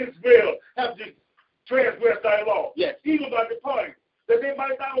all Israel have transgressed thy law. Yes. Even by departing, that they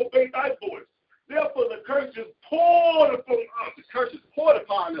might not obey thy voice. Therefore the curse is poured upon us. The curse is poured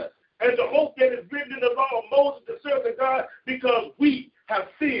upon upon us. And the hope that is written in the law of Moses to serve the God because we have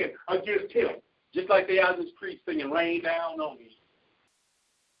sinned against him. Just like they out in the street singing, rain down on me.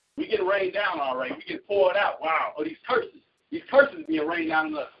 We get rained down all right. We get poured out. Wow. Or these curses. These curses being rained down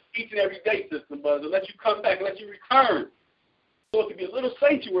on us each and every day, Sister Brother. Let you come back and let you return. So it can be a little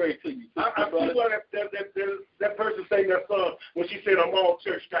sanctuary to you. I see what that person sang that song when she said, I'm all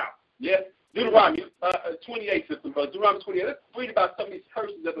churched out. Yes. Deuteronomy 28, Sister Brother. Deuteronomy 28. Let's read about some of these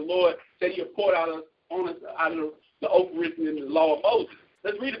curses that the Lord said he had poured out on us out of the oath written in the law of Moses.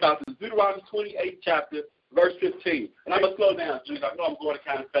 Let's read about this. Deuteronomy 28 chapter, verse 15. And I'm going to slow down, Jesus. I know I'm going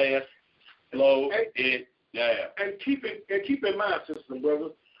kind of fast. Slow it down. And keep in mind, Sister Brother,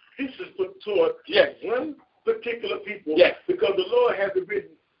 this is put toward one particular people. Yes. Because the Lord has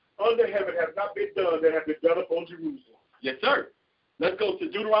written, under heaven has not been done that has been done upon Jerusalem. Yes, sir. Let's go to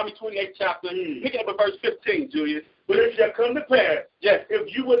Deuteronomy 28 chapter, picking up at verse 15, Julius. But it shall come to pass,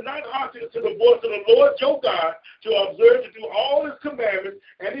 if you would not hearken to the voice of the Lord your God, to observe to do all his commandments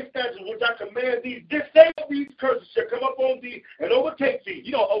and his statutes which I command thee, this day these curses shall come upon thee and overtake thee.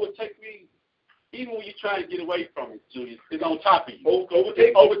 You don't overtake me, even when you're trying to get away from it, Julius. It's on top of you.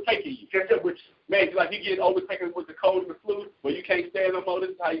 Overtaking you. Man, it's like you get overtaken with the cold and the flu, where you can't stand no more.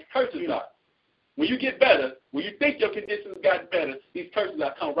 This is how these curses are. When you get better, when you think your conditions got better, these curses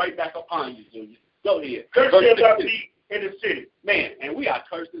will come right back upon you, Julius. Go ahead. Curse shall not be in the city. Man, and we are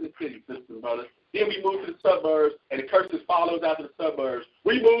cursed in the city, sister and brother. Then we move to the suburbs, and the curses follows after the suburbs.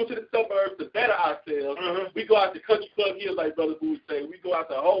 We move to the suburbs to better ourselves. We go out to Country Club Hill, like Brother Boo would say. We go out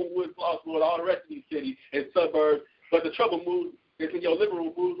to Homewood, Flosswood, all the rest of these cities and suburbs. But the trouble moves is in your living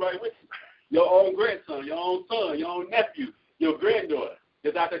room moves right with you. Your own grandson, your own son, your own nephew, your granddaughter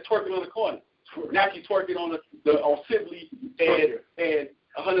is out there twerking on the corner. Now she's twerking on Sibley and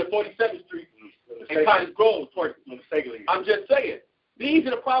 147th Street and Cottage Grove twerking. I'm just saying. These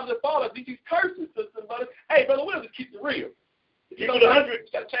are the problems that follow us. These curses, sister and brother. Hey, Brother Will, just keep it real. Keep it 100.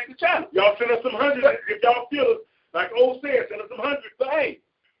 You got to change the channel. Y'all send us some 100. If y'all feel like old said, send us some 100. But hey,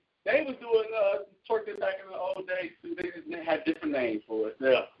 they was doing twerking back in the old days too. They just had different names for it.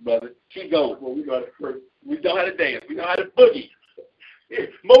 Yeah, brother. Keep going. Well, we got it first. We know how to dance. We know how to boogie.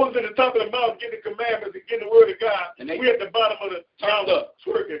 Moses at the top of the mountain getting the commandments and getting the word of God. And we at the bottom of the mountain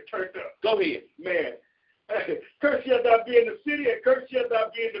twerking, turned up. Go ahead. Man. Curse shall not be in the city, and curse shall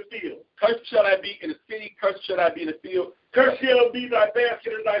not be in the field. Curse shall I be in the city, curse shall I be in the field. Curse shall be thy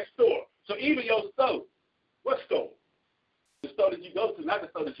basket and thy store. So even your store. What store? The store that you go to, not the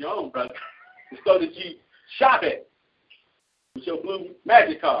store that you own, brother. The store that you shop at with your blue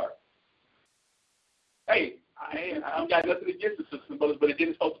magic card. Hey, I got nothing against the system, but it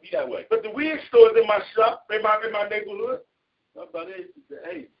didn't supposed to be that way. But the weird stores in my shop, in my neighborhood. Brother,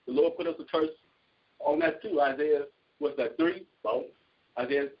 hey, the Lord put us a curse on that too. Isaiah, what's that, 3? No.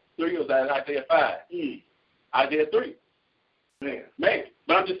 Isaiah 3 or Isaiah 5? Isaiah 3. Man.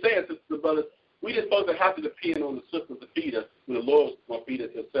 But I'm just saying, sisters and brothers, we just supposed to have to depend on the system to feed us when the Lord's going to feed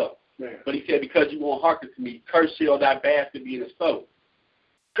us himself. Man. But he said, because you won't hearken to me, curse shall thy basket be in the store.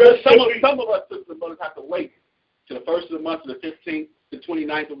 Because some of us, sisters and brothers, have to wait to the first of the month, to the 15th, the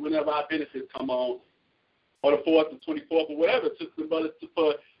 29th, or whenever our benefits come on, or the 4th, the 24th, or whatever, sisters and brothers,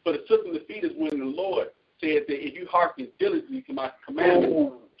 for the system to feed us when the Lord said that if you hearken diligently to my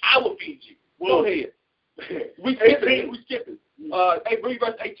commandments, I will feed you. Go ahead. We skipping. Hey, read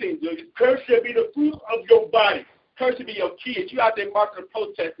verse 18, Julius. Curse shall be the fruit of your body. Curse shall be your kids. You out there marching and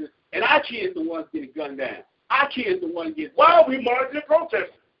protesting, and our kids the ones getting gunned down. Our kids the ones getting. Why are we marching and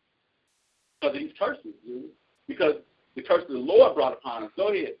protesting? Because of these curses, Julius. Because the curse of the Lord brought upon us. Go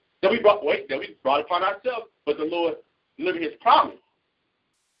ahead. Then we brought upon ourselves, but the Lord delivered his promise.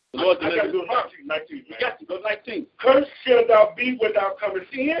 The Lord delivered his promise. 19. You got to go 19. Curse shall thou be when thou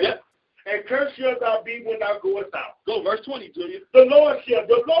comest in, and curse shall thou be when thou goest out. Go, verse 20, Julius. The Lord,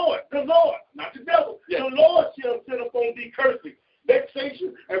 not the devil. The Lord shall send upon thee cursing,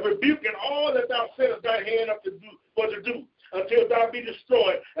 vexation, and rebuke, and all that thou settest thy hand up to do, until thou be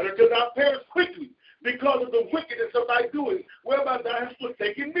destroyed, and until thou perish quickly, because of the wickedness of thy doing, whereby thou hast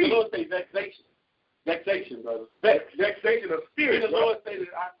forsaken me. The Lord say vexation. Vexation, brother. Vexation of spirit. Did the Lord say that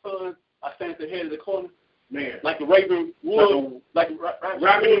our sons are standing at the head of the corner? Man. Like a raven wood, like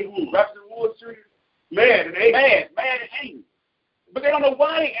raven wood street. Man, and angry. But they don't know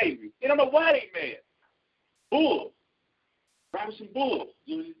why they angry. They don't know why they mad. Bulls. Ravishing bulls.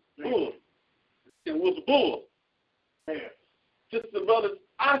 Bulls. And wolves are bulls. Man. Sisters and brothers,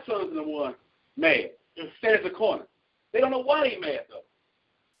 our sons are the ones mad. Stand at the corner. They don't know why they mad, though.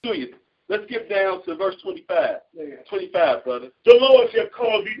 Do you? Let's skip down to verse 25. 25, brother. The Lord shall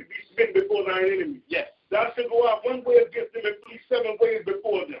cause thee to be smitten before thine enemies. Yes. Thou shalt go out one way against them and flee 7 ways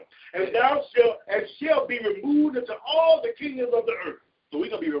before them. And thou shalt be removed into all the kingdoms of the earth. So we're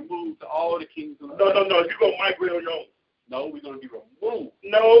going to be removed to all the kingdoms of No. the earth. You're going to migrate on your own. No, we're going to be removed.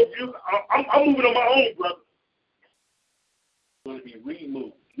 No, I'm moving on my own, brother. We're going to be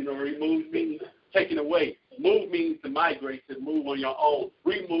removed. You know what remove means? Taken away. Move means to migrate, to move on your own.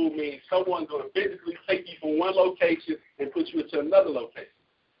 Remove means someone's going to physically take you from one location and put you into another location.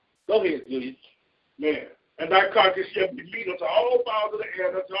 Go ahead, Julius. Man. And thy carcass shall be meat unto all fowls of the air,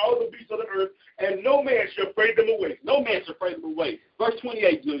 unto all the beasts of the earth, and no man shall fray them away. No man shall fray them away. Verse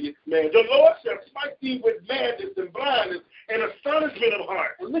 28, Julius. Man, the Lord shall smite thee with madness and blindness and astonishment of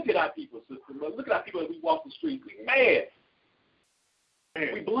heart. And look at our people, sister. Look at our people as we walk the streets. We mad.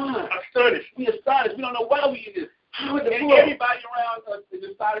 Man. We blind. Astonished. We astonished. We don't know why we in this. How is everybody around us is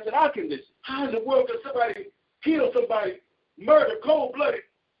astonished at our condition? How in the world can somebody kill somebody, murder, cold-blooded,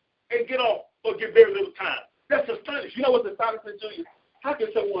 and get off or get very little time? That's astonishing. You know what's astonishing, Julius? How can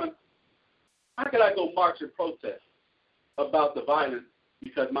I go march and protest about the violence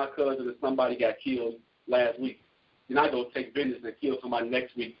because my cousin or somebody got killed last week, and I go take vengeance and kill somebody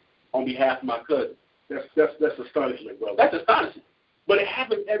next week on behalf of my cousin? That's astonishing, brother. That's astonishing. But it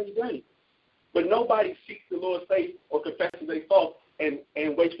happens every day. But nobody seeks the Lord's face or confesses their fault and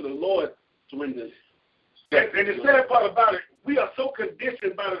waits for the Lord to render this. And the sad part about it, we are so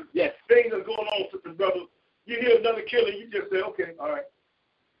conditioned by the things that's going on, sister, brother. You hear another killing, you just say, okay, all right.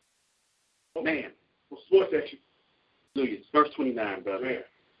 Man. Well, sports at you. Julius, verse 29, brother. Man.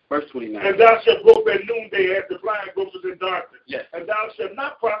 Verse 29. And thou shalt grope at noonday as the blind gropes in darkness. Yes. And thou shalt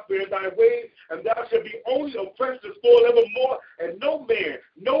not prosper in thy ways, and thou shalt be only oppressed and spoiled evermore, and no man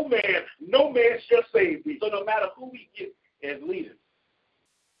shall save thee. So no matter who we get as leaders,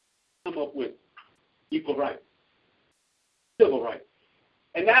 come up with equal rights, civil rights.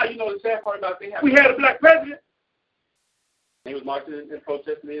 And now, you know the sad part about it, we had a black president. They was marching and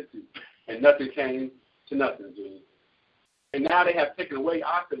protesting it too. And nothing came to nothing, Julius. And now they have taken away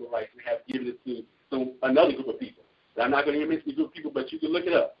our civil rights and have given it to another group of people. And I'm not going to mention the group of people, but you can look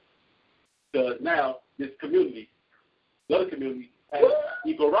it up. Because now this community, the other community, has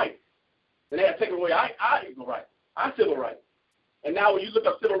equal rights. And they have taken away our equal rights, our civil rights. And now when you look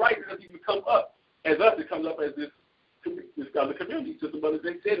up civil rights, it doesn't even come up as us. It comes up as this other community. Sister Brothers,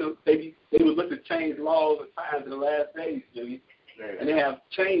 they said they would look to change laws and times in the last days, Julius. And they have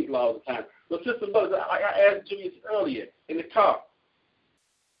changed laws and times. So, Sister Brothers, like I asked Julius earlier in the car,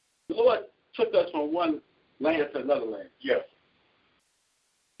 the Lord took us from one land to another land. Yes.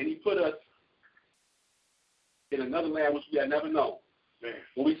 And he put us in another land which we had never known. Man.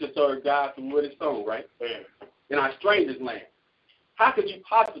 When we should serve God through wood and stone, right? Man. In our stranger's land. How could you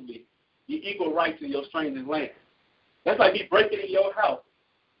possibly be equal rights in your stranger's land? That's like me breaking in your house.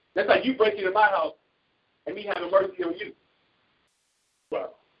 That's like you breaking in my house and me having mercy on you.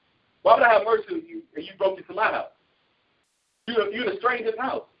 Wow. Why would I have mercy on you and you broke into my house? You're in a stranger's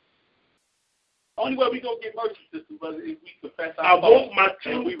house. Only way we going to get mercy, sisters, brothers, is we confess our faults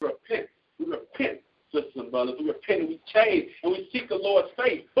and we repent. We repent, sisters and brothers. We repent and we change and we seek the Lord's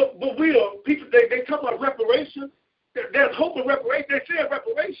face. But people, they talk about reparations. There's hope of reparations. They say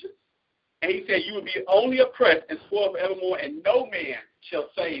reparations. And he said, you will be only oppressed and spoiled forevermore, and no man shall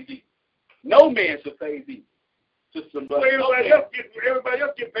save thee. No man shall save thee. Sisters and brothers. Well, everybody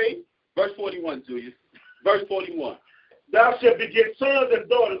else get paid. Verse 41, Julius. Verse 41. Thou shalt beget sons and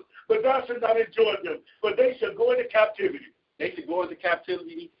daughters, but thou shalt not enjoy them, but they shall go into captivity. They should go into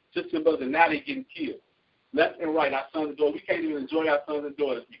captivity, sisters and brothers, and now they're getting killed. Left and right, our sons and daughters. We can't even enjoy our sons and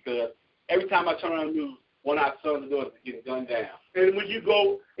daughters because every time I turn on the news, one of our sons and daughters is getting gunned down. And when you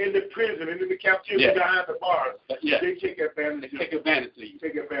go into prison and into captivity behind the bars, they take advantage. They take advantage of you.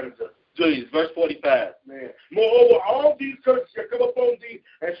 Take advantage of you. Julius, verse 45. Man. Moreover, all these curses shall come upon thee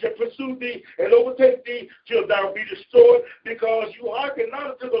and shall pursue thee and overtake thee till thou be destroyed, because you hearken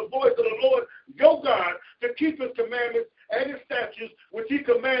not unto the voice of the Lord your God to keep his commandments and his statutes which he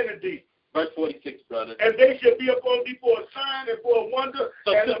commanded thee. Verse 46, brother. And they shall be upon thee for a sign and for a wonder,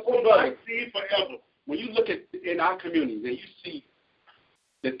 and upon thy seed forever. When you look at in our communities and you see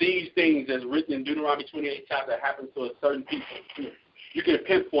that these things that's written in Deuteronomy 28 chapter happen to a certain people, you can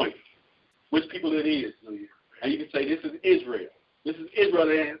pinpoint which people it is. And you can say, this is Israel. This is Israel,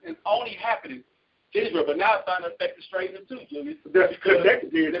 and it's only happening to Israel. But now it's starting to affect the strangers too, Julius. That's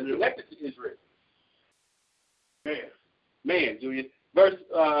connected to Israel. That's connected to Israel. Man, Julius. Verse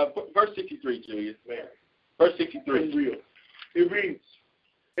 63, Julius. Man. Verse 63. Real. It reads,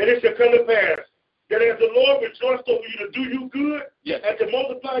 and it shall come to pass that as the Lord rejoiced over you to do you good and to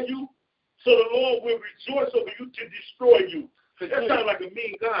multiply you, so the Lord will rejoice over you to destroy you. That sounds like a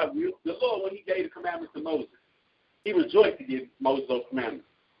mean God, Will. The Lord, when he gave the commandments to Moses, he rejoiced to give Moses those commandments.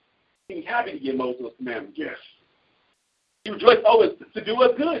 He was happy to give Moses those commandments. Yes. He rejoiced always to do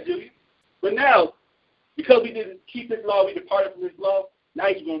us good, Julius. But now, because we didn't keep his law, we departed from his law, now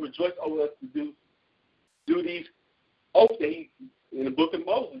he's going to rejoice over us to do these oaths that he, in the book of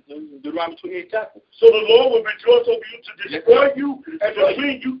Moses, in Deuteronomy 28 chapter. So the Lord will rejoice over you to destroy you and to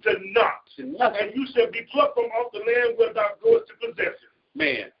bring you to naught. And you shall be plucked from off the land where thou goest to possess it.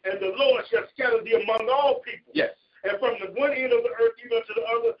 Man. And the Lord shall scatter thee among all people. Yes. And from the one end of the earth even to the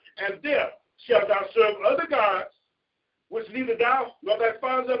other, and there shalt thou serve other gods, which neither thou nor thy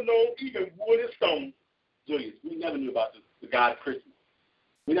fathers have known, even wood and stone. Julius, we never knew about the God of Christmas.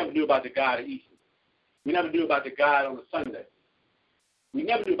 We never knew about the God of Easter. We never knew about the God on the Sunday. We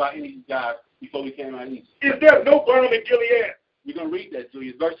never knew about any of these gods before we came out of Easter. Is there no balm in Gilead? We're going to read that,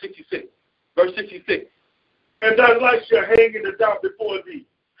 Julius. Verse 66. Verse 66. And thy life shall hang in the dark before thee,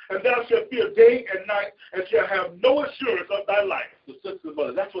 and thou shalt fear day and night, and shall have no assurance of thy life. So, sisters and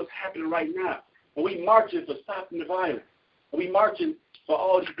brothers, that's what's happening right now. And we marching for stopping the violence. And we marching for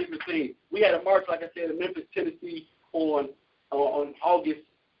all these different things. We had a march, like I said, in Memphis, Tennessee on August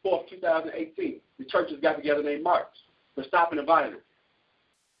 4th, 2018. The churches got together and they marched for stopping the violence.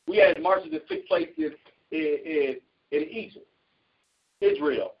 We had marches that took place in Egypt,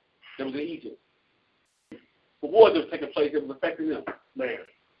 Israel, that was in Egypt. The wars that were taking place that was affecting them. Man.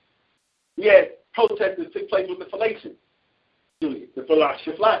 We had protests that took place with the Galatians. The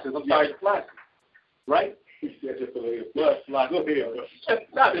Galatians. I'm sorry, the Galatians. Right? He said the Galatians. Go ahead.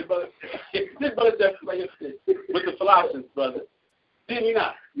 Stop it, brother. This brother just with the Galatians, brother. Didn't he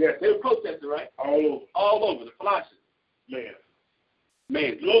not? Yes. They were protesting, right? All over. The Galatians. Man.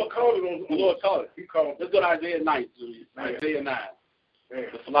 The Lord called it on. The Lord called it. He called it. Let's go to Isaiah 9, Julius. Isaiah 9. Man.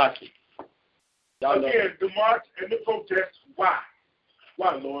 The Galatians. Again, the march and the protest. Why?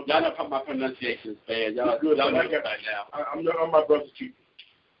 Why, Lord? Y'all know my pronunciation is bad. Y'all know it right now. I'm my brother's keeper.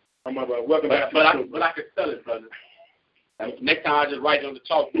 I'm my brother. Welcome back. But I can spell it, brother. And next time I just write it on the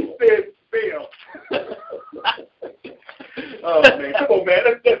chalkboard. He said spell. Oh, man. Come on, man.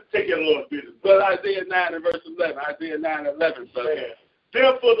 Let's take it a little bit. But Isaiah 9 and verse 11. Isaiah 9 and 11, brother. Man.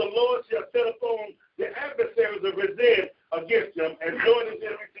 Therefore the Lord shall set upon the adversaries of Rezin against them and join his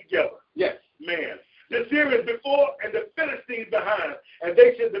enemies together. Yes. Man. The Syrians before and the Philistines behind, and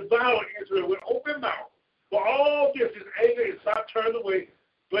they shall devour Israel with open mouth. For all this, his anger is not turned away,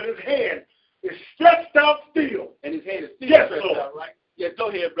 but his hand is stretched out still. And his hand is still stretched out, right? Yes, go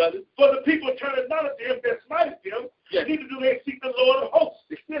ahead, brother. For the people turn not unto him that smited them, yes. Neither do they seek the Lord of hosts.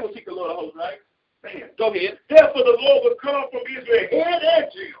 They still will seek the Lord of hosts, right? Man. Go ahead. Therefore the Lord will cut off from Israel head and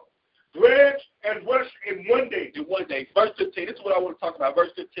tail, dredge and rush in one day. In one day. Verse 15. This is what I want to talk about.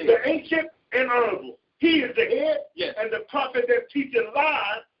 Verse 15. The ancient and honorable. He is the head, yes. And the prophet that teaches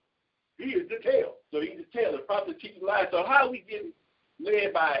lies, he is the tail. So he's the tail. The prophet that teaches lies. So how are we getting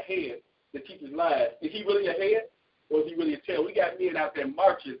led by a head that teaches lies? Is he really a head, or is he really a tail? We got men out there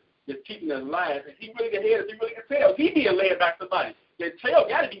marching that's teaching us lies. Is he really the head, or is he really a tail? Is he being led by somebody? The tail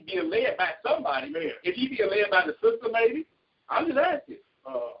got to be being led by somebody. Man. Is he being led by the sister, maybe? I'm just asking.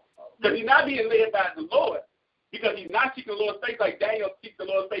 Because he's not being led by the Lord, because he's not seeking the Lord's face like Daniel seeks the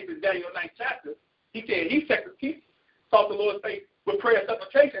Lord's face in Daniel 9th chapter. He said he sought the Lord's face with prayer and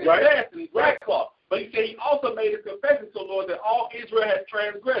supplication and fasting and sackcloth. But he said he also made his confession to the Lord that all Israel has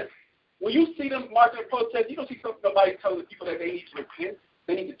transgressed. When you see them marching and protest, you don't see nobody telling the people that they need to repent.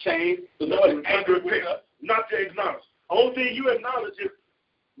 They need to change. The Lord is angry with us. Not to acknowledge. Only thing you acknowledge is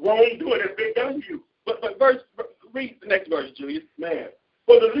wrongdoing has been done to you. But read the next verse, Julius. Man.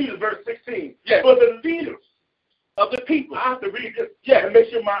 For the leaders, verse 16. Yes. For the leaders of the people. I have to read this. Yeah, and make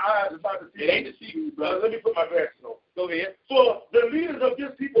sure my eyes are not deceiving. It ain't deceiving you, brother. Let me put my glasses on. Go ahead. For the leaders of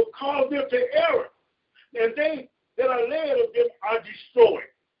this people cause them to error, and they that are led of them are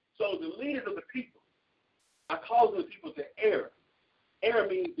destroyed. So the leaders of the people are causing the people to err. Error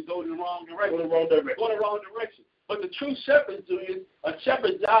means to go in the wrong direction. Go in the wrong direction. Go in the wrong direction. But the true shepherd, Julius, a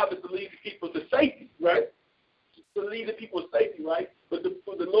shepherd's job is to lead the people to safety, right? To lead the people to safety, right? But the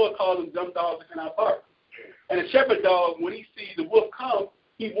Lord calls them dumb dogs that cannot bark. And a shepherd dog, when he sees the wolf come,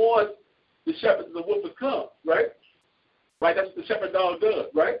 he warns the shepherd that the wolf has come, right? Right? That's what the shepherd dog does,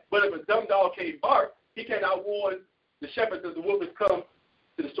 right? But if a dumb dog can't bark, he cannot warn the shepherd that the wolf has come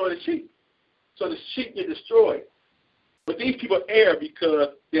to destroy the sheep. So the sheep get destroyed. But these people err because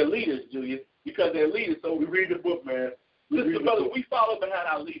they're leaders, Julius, because they're leaders. So we read the book, man. We follow behind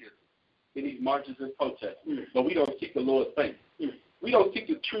our leaders in these marches and protests. But we don't seek the Lord's face. We don't seek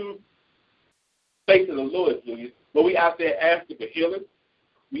the true face of the Lord, Julius. But we out there asking for healing.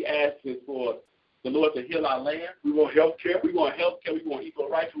 We asking for the Lord to heal our land. We want health care. We want health care. We want equal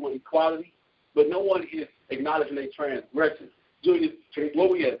rights. We want equality. But no one is acknowledging their transgressions. Julius,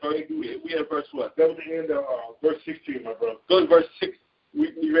 what we at? We at verse what? That was the end of verse 16, my brother. Go to verse 6.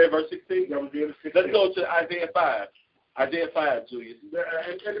 We read verse 16? That was the end of 16. Let's go to Isaiah 5. Isaiah 5, Julius.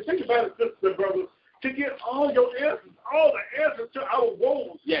 And the thing about it, sister, brother, to get all your answers, all the answers to our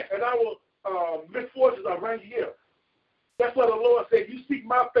woes and our misfortunes are right here. That's what the Lord said. You seek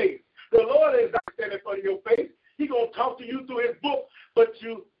my face. The Lord is not standing in front of your face. He's going to talk to you through his book, but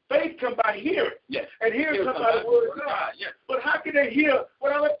faith come by hearing. Yes. And hearing comes by the word of God. Yes. But how can they hear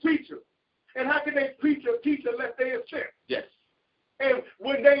without a preacher? And how can they preach or teach unless they are sent? Yes. And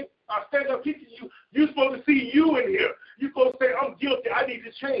when they are standing up teaching you, you're supposed to see you in here. You're supposed to say, I'm guilty. I need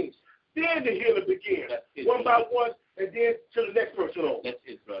to change. Then the healing begins. One by one, and then to the next person on. That's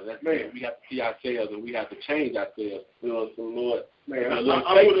it, brother. That's it. We have to see ourselves, and we have to change ourselves. You know, so Lord. Man,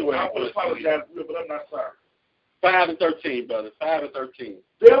 I would apologize, but I'm not sorry. 5 and 13, brother. 5 and 13.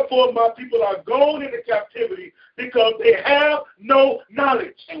 Therefore, my people are gone into captivity because they have no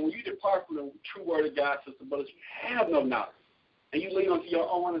knowledge. And when you depart from the true word of God, sister, brothers, you have no knowledge. And you lean onto your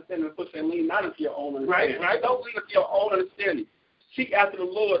own understanding. The book says lean not into your own understanding. Right? Don't lean into your own understanding. Seek after the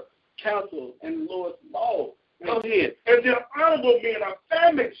Lord's counsel and the Lord's law. Go ahead. And their honorable men are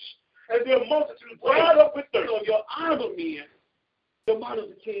famished, and their multitude dried up with thirst. So your honorable men, your Martin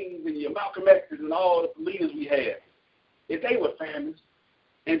Luther Kings and your Malcolm X's and all the leaders we had, if they were famished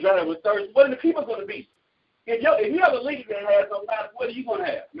and dried up with thirst, what are the people going to be? If you have a leader that has no knowledge, what are you going to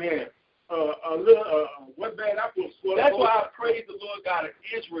have? Man, what bad apple. That's why I praise the Lord God of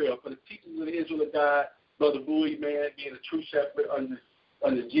Israel for the teachings of the Israel of God, Brother Bowie, man, being a true shepherd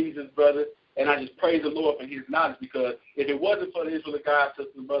under Jesus, brother. And I just praise the Lord for his knowledge, because if it wasn't for the Israel of God,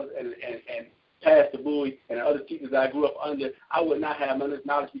 sisters and brothers, and Pastor Bowie and the other teachers that I grew up under, I would not have none of this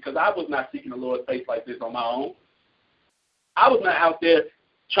knowledge, because I was not seeking the Lord's face like this on my own. I was not out there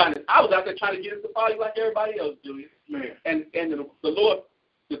trying to get into the party like everybody else, Julius. Man. And the Lord,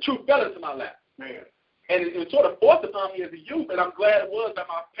 the truth fell into my lap. Man. And it was sort of forced upon me as a youth, and I'm glad it was that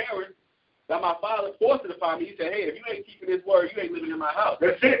my parents, that my father forced it upon me. He said, hey, if you ain't keeping this word, you ain't living in my house.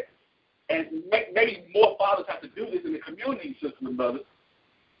 That's it. And maybe more fathers have to do this in the community, sisters and brothers.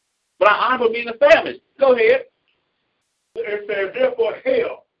 But I honor me in the family. Go ahead. It says, therefore,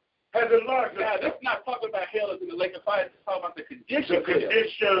 hell has enlarged. Now, this is not talking about hell as in the lake of fire. It's talking about the condition. The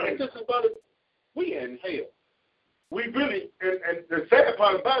condition. And sisters and brothers, we in hell. We really, and the second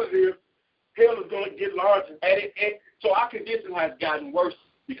part about it is, hell is going to get larger. And so our condition has gotten worse,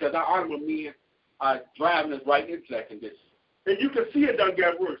 because our honorable men are driving us right into that condition. And you can see it done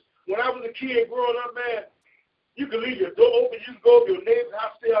got worse. When I was a kid growing up, man, you can leave your door open. You can go to your neighbor's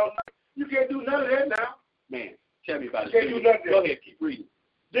house, stay all night. You can't do none of that now. Man, tell me about it. Can't do nothing. Go ahead, keep reading.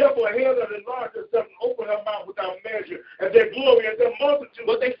 Therefore, hell has enlarged herself and opened her mouth without measure, and their glory and their multitude.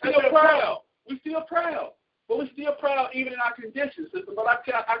 But they still proud. We still proud. But we're still proud even in our conditions, sister. But I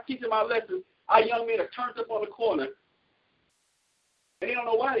teach in my lessons, our young men are turned up on the corner, and they don't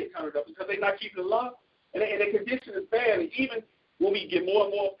know why they turned up, because they're not keeping the law, and their condition is bad. And even when we get more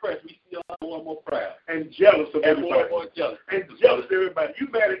and more oppressed, we still are more and more proud. And jealous of everybody. More and more jealous. And jealous of everybody. You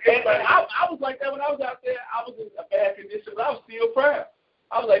mad at everybody. And I was like that when I was out there. I was in a bad condition, but I was still proud.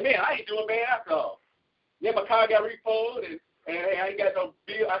 I was like, man, I ain't doing bad after all. Yeah, my car got repoed, and I ain't got no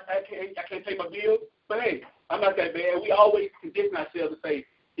bill. I can't pay my bill. But, hey, I'm not that bad. We always condition ourselves to say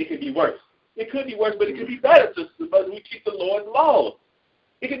it could be worse. It could be worse, but it could be better, sisters, but we keep the Lord's laws.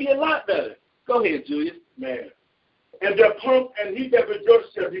 It could be a lot better. Go ahead, Julius. Man. And their plump, and he that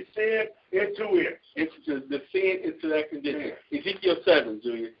rejoices shall be sent into it. Into the sin, into that condition. Man. Ezekiel 7,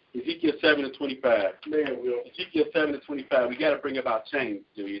 Julius. Ezekiel 7 and 25. Man, Will. Ezekiel 7 and 25. We got to bring about change,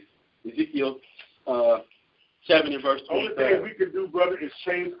 Julius. Ezekiel 7 and verse 25. Only thing we can do, brother, is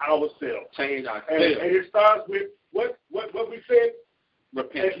change ourselves. Change ourselves. And it starts with what we said?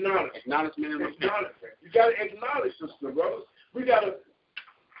 Repent. Acknowledgement and repentance. You got to acknowledge, sister, brothers. We got to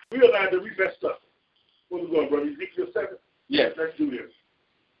realize that we messed up. Where we going, brother? Ezekiel 7? Yes. Let's do this.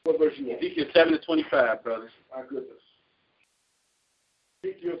 What verse you want? Ezekiel 7 and 25, brothers. My goodness.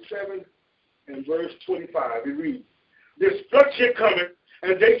 Ezekiel 7 and verse 25. It reads, destruction cometh,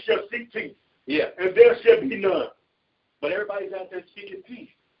 and they shall seek peace. Yeah. And there shall be none. But everybody's out there seeking peace.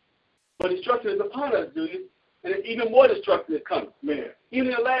 But destruction is upon us, Julius. And even more destruction is coming. Man. Even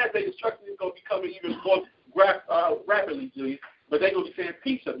in the last day, destruction is going to be coming even more rapidly, Julius. But they're going to be saying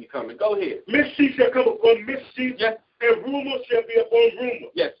peace shall be coming. Go ahead. Mischief shall come upon mischief, yes. And rumor shall be upon rumor.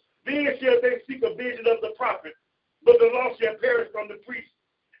 Yes. Then shall they seek a vision of the prophet, but the law shall perish from the priest,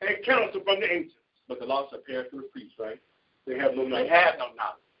 and counsel from the ancients. But the law shall perish from the priest, right? They have no knowledge. They have no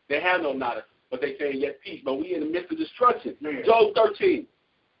knowledge. They have no knowledge. but they say yet peace. But we in the midst of destruction. Man. Job 13.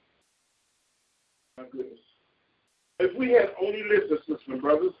 My goodness. If we had only listened, sisters and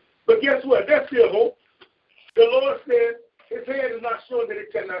brothers. But guess what? That's still hope. The Lord said his hand is not sure that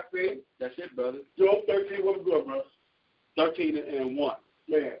it cannot save. That's it, brother. Job 13, what we go, brother? 13 and 1.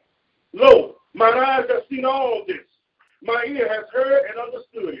 Man. Lo, mine eyes have seen all this. My ear has heard and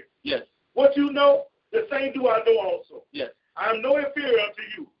understood it. Yes. What you know, the same do I know also. Yes. I am no inferior unto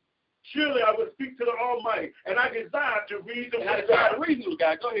you. Surely I will speak to the Almighty, and I desire to reason with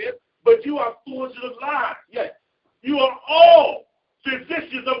God. Go ahead. But you are full of lies. Yes. You are all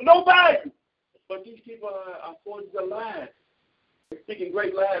physicians of no value. But these people are forging the lies. They're speaking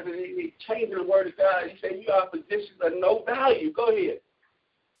great lies, and they're changing the word of God. He said, you are physicians of no value. Go ahead.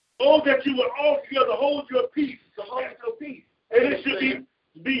 Oh, that you will altogether hold your peace. So hold your peace. And it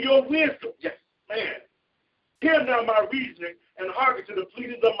should be your wisdom. Yes. Man. Hear now my reasoning and hearken to the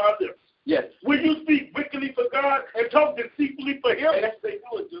pleadings of my lips. Yes. Will you speak wickedly for God and talk deceitfully for him? And that's what they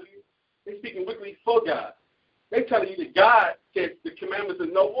do, Julius. They're speaking wickedly for God. They're telling you that God says the commandments are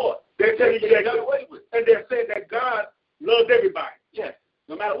no more. They're telling you that, away with. And they're saying that God loves everybody. Yes.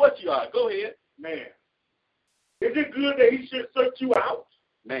 No matter what you are. Go ahead. Man. Is it good that he should search you out?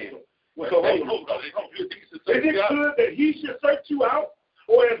 Man. Is it good that he should search you out?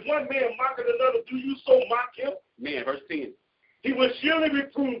 Or as one man mocketh another, do you so mock him? Man, verse 10. He will surely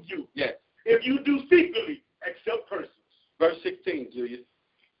reprove you. Yes. If you do secretly accept persons. Verse 16, Julius.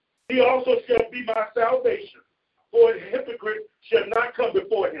 He also shall be my salvation. For a hypocrite shall not come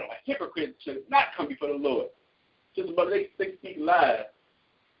before him. A hypocrite shall not come before the Lord. Just about they speak lies.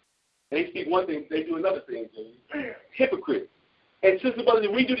 They speak one thing, they do another thing, Julius. Hypocrite. And sister brothers,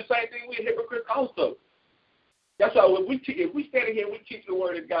 if we do the same thing, we're hypocrites also. That's why if we stand here and we teach the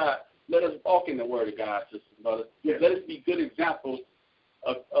word of God, let us walk in the word of God, sisters and brothers. Yes. Let us be good examples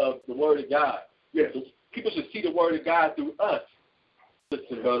of the word of God. Yes. So people should see the word of God through us, sisters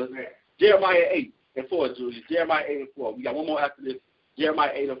and brothers. Jeremiah 8 and 4, Julius. Jeremiah 8 and 4. We got one more after this.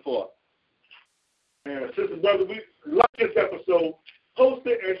 Jeremiah 8 and 4. And sisters and brothers, we like this episode. Post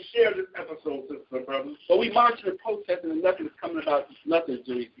it and share this episode, sisters and brothers. But we marching and protesting and nothing is coming about nothing,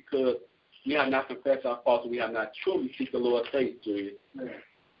 Julius, because we have not confessed our faults and we have not truly seek the Lord's face, Julius.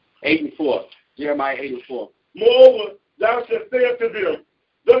 8 and 4. Jeremiah 8 and 4. Moreover, thou shalt say unto them,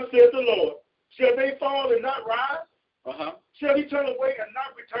 thus saith the Lord, shall they fall and not rise? Shall he turn away and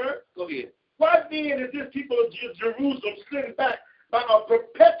not return? Go ahead. Why then is this people of Jerusalem sitting back by a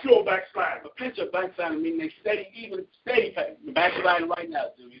perpetual backsliding? Perpetual backsliding meaning they steady backsliding right now,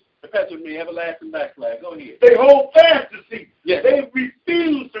 Julius. Perpetual meaning everlasting backsliding. Go ahead. They hold fast to see. Yes. They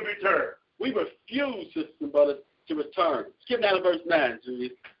refuse to return. We refuse, sisters and brothers, to return. Skip down to verse 9,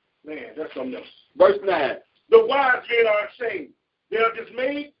 Julius. Man, that's something else. Verse 9. The wise men are ashamed. They are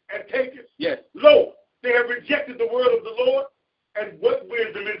dismayed and taken. Yes. Lo, they have rejected the word of the Lord, and what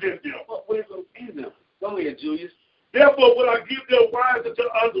wisdom is in them? What wisdom is in them? Go ahead, Julius. Therefore will I give their wives unto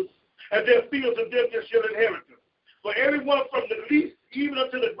others, and their fields to them that shall inherit them. For everyone from the least even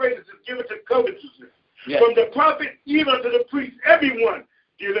unto the greatest is given to covetousness. Yes. From the prophet even unto the priest, everyone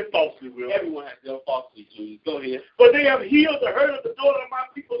giveth falsely, Will. Everyone has done falsely, Julius. Go ahead. For they have healed the hurt of the daughter of my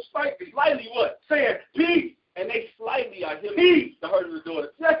people slightly. Slightly what? Saying, peace. And they slightly are healing Peace. the hurt of the daughter.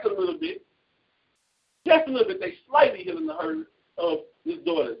 Just a little bit. Just a little bit. They slightly healing the hurt of this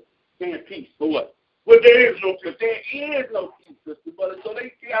daughter. Saying peace. For what? Well, there is no peace. But there is no peace, sister brother. So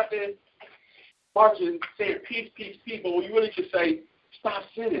they get out there marching, saying peace, peace, peace. But we really should say, stop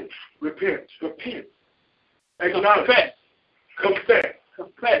sinning. Repent. Repent. Acknowledge. Confess.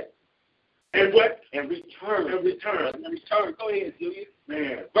 Confess. And what? And return. And return. And return. Go ahead, Julius.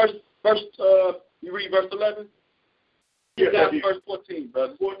 Man. You read verse 11? Yes, down to verse 14,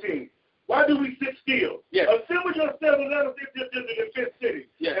 brother. 14. Why do we sit still? Yes. Assemble yourselves and let us enter into the fifth city.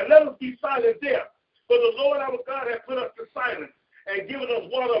 Yes. And let us be silent there. For the Lord our God has put us to silence and given us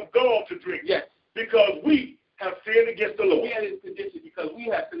water of gall to drink. Yes. Because we have sinned against the Lord. We are in this condition because we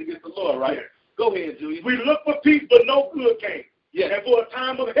have sinned against the Lord, right? Yes. Go ahead, Julius. We looked for peace, but no good came. Yes. And for a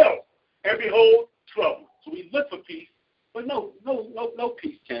time of health, and behold, trouble. So we looked for peace, but no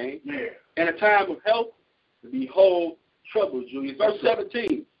peace came. Yeah. And a time of health, behold, trouble, Julius. Verse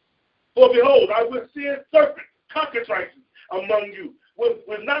 17. For behold, I will send serpents, cockatrices among you, will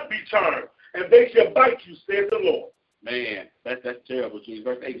not be charmed, and they shall bite you, says the Lord. Man, that's terrible, Julius.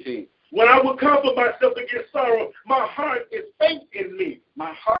 Verse 18. When I will comfort myself against sorrow, my heart is faint in me.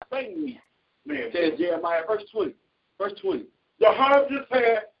 My heart faint in me. Man, says Jeremiah, verse 20. Verse 20. The harvest is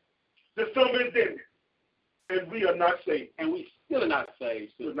past, the summer is ended, and we are not saved. And we still are not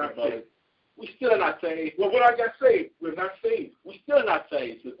saved, sister, not brother. saved. We still are not saved. Well, when I got saved, we're not saved. We still are not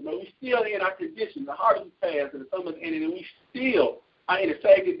saved, sister. But we still in our condition. The harvest is past and the summer's ending, and we still are in the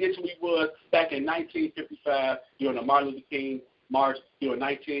same condition we was back in 1955 during the Martin Luther King March, during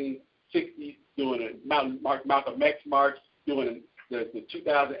 1960, during the Malcolm X March, during the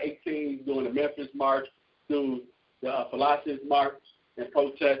 2018, during the Memphis March, through the Philosopher's March and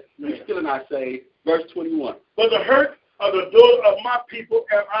protest. We still are not saved. Verse 21. For the hurt of the daughter of my people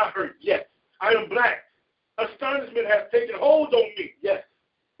am I hurt. Yes. I am black. Astonishment has taken hold on me. Yes.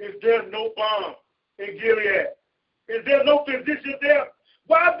 Is there no balm in Gilead? Is there no physician there?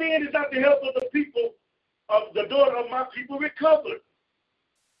 Why then is not the health of the people, of the daughter of my people, recovered?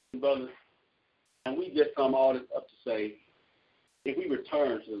 Brothers, and we just sum all this up to say, if we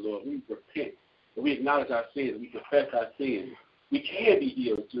return to the Lord, we repent, if we acknowledge our sins, we confess our sins, we can be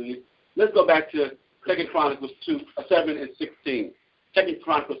healed, Julius. Let's go back to 2 Chronicles 7 and 16. 2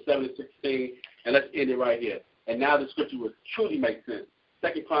 Chronicles 7 and 16, and let's end it right here. And now the scripture will truly make sense.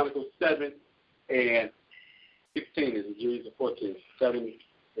 2 Chronicles 7 and 16 is Julius 14. 7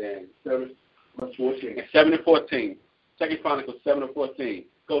 and 14. And 7 and 14. 2 Chronicles 7 and 14.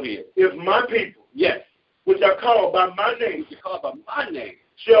 Go ahead. If my people, yes, which are called by my name,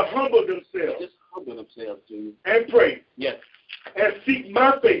 shall humble themselves, just humble themselves, Julius, and pray, yes, and seek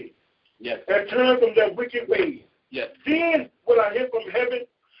my face, yes, and turn from their wicked ways, yes, then will I hear from heaven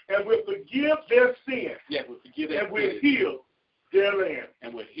and will forgive their sin, yes, we'll forgive their and will heal their land.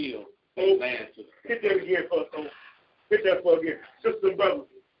 And we'll heal their land to them. Hit that again for us. Hit that for again. Sisters and brothers,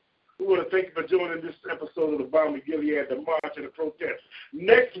 we want to thank you for joining this episode of the Balm of Gilead, the March and the Protest.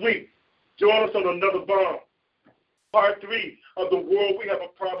 Next week, join us on another Balm, Part 3 of the World We Have a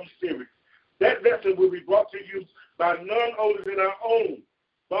Problem series. That lesson will be brought to you by none other than our own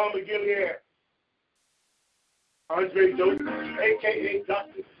Balm of Gilead, Andre Joseph, a.k.a.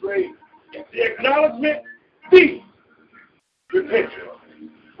 Dr. Slade. The acknowledgement, be repentance.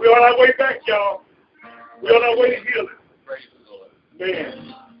 We're on our way back, y'all. We're on our way to healing. Praise the Lord.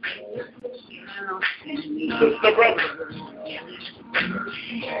 Man. Sister, brother.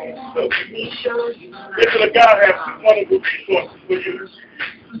 So, this is a God has wonderful resources for you.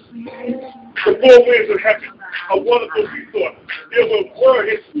 The four winds of heaven, a wonderful resource. There was word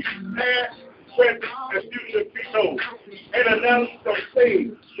history, past, present, and future be told. And analysis of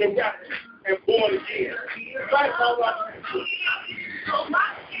saved, forgotten, and born again. Right now,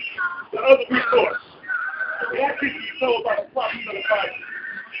 the other resource. More people you know about the prophets of the Bible.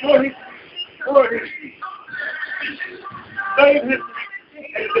 More history, word history. Same history,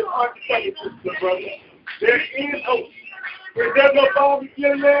 and it's hard to tell you, sister, brother. There is hope. Is there no Balm of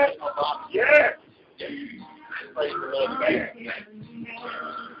Gilead? Yes. Praise the Lord. Man.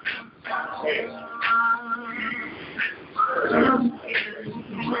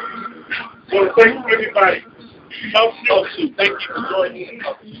 So thank you, everybody. Talk soon. Thank you for joining in.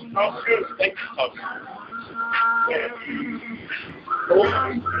 Talk soon. Thank you for talking.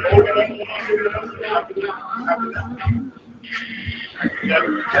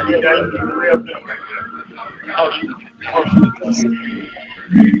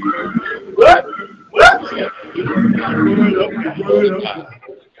 What?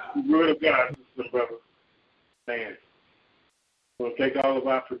 The word of God, sister, brother. Man. I want to thank all of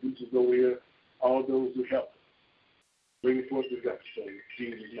our producers over here, all those who helped us. Bring forth the gospel in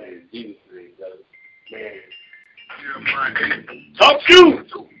Jesus' name. Jesus' name, brother. Man. Talk soon.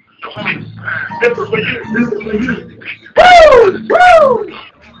 This is for you. This is for you. Woo! Woo!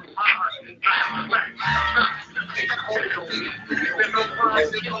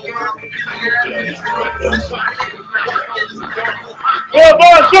 Go,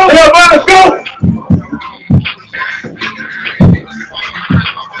 boys, go! Go, boys, go!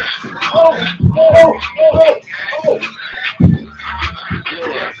 Oh!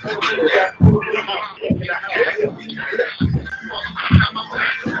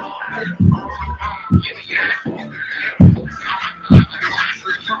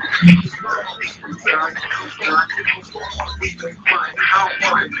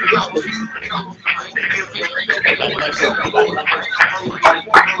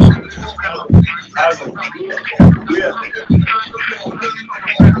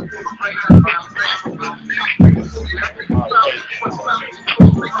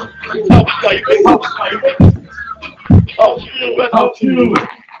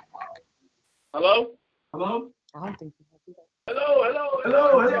 Hello? Hello? I don't think you have to. Hello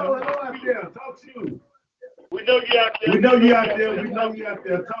out there. Talk to you. We know you out there.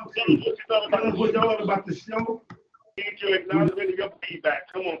 Talk to you. Tell us what you thought about the show. We need your acknowledgement and your feedback.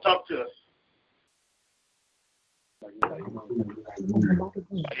 Come on, talk to us.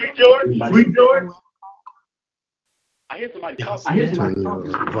 Sweet George. Sweet George. I hear somebody talking.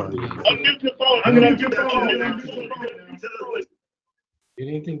 Unmute your phone. Unmute your phone. Did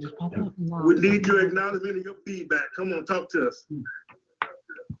anything just pop up? We need your acknowledgement and your feedback. Come on, talk to us.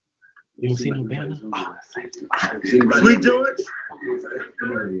 You don't see no banner? Sweet George.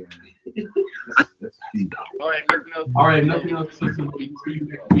 All right, nothing else.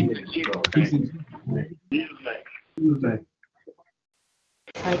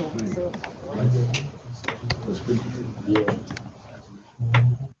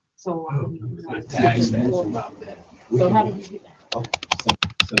 So how do we do that? So how do we do that?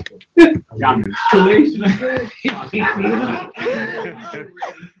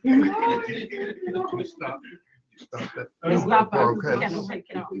 It's not broadcast.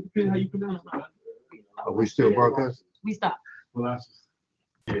 Are we still broadcasting? We stop.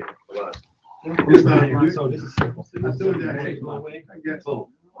 So this is simple.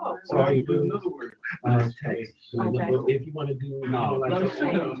 So all you do, if you want to do,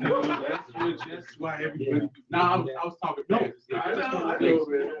 That's why everybody. No, I was talking.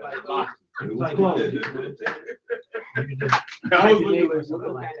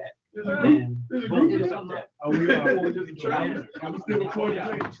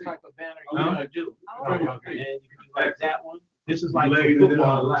 Like that one. This is like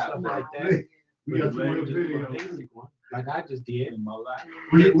football stuff like that. We got a basic one, like I just did in my life.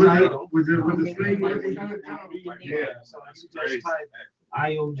 So just type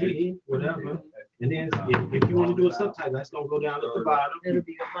IOG, whatever. And then if you want to do a subtitle, that's gonna go down at the bottom. It'll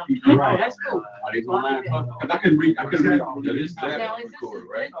be a Right. That's cool. I can read all of this. Now, this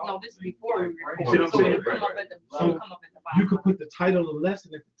is before we record. See what I'm So saying? it'll come up at the bottom. You could put the title of the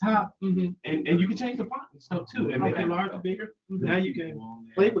lesson at the top, and you can change the font and stuff too, and make it larger, bigger. Now you can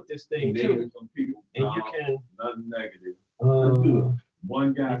play with this thing too, and you can. Nothing negative.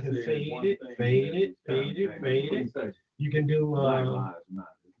 One guy can fade it. You can do.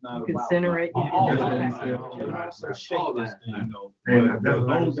 You can center it. You All can that. do You can also shape this thing. I know.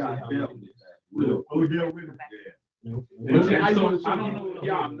 Those guys dealt with that. Oh, yeah, with it. I don't know if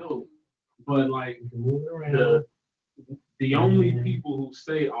y'all know, but like Move it around. the only people who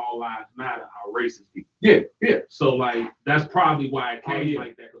say all lives matter are racist people. Yeah. So like that's probably why it came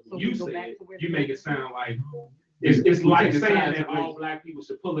like that. Because when you say it, you make it sound like it's like saying that all black people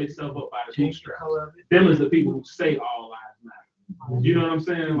should pull themselves up by the bootstraps. Them is the people who say all lives matter. You know what I'm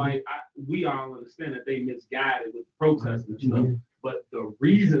saying? Like we all understand that they misguided with protesting and stuff, but the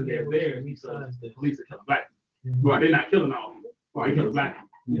reason they're there is because the police are killing black people. Well, they're not killing all people. They're killing black people.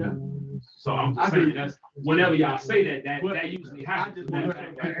 Yeah. So I'm just saying that's whenever y'all say that usually happens.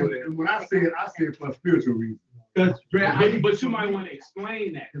 When I say it for spiritual reasons. But you might want to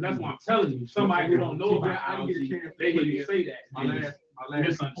explain that because that's what I'm telling you. Somebody who don't know about IOG, they hear you say that.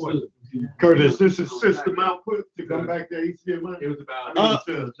 Misunderstood. Curtis, this is system output to come back to HDMI. It was about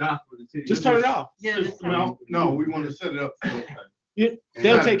Just turn it off. Yeah, No, we want to set it up. Yeah,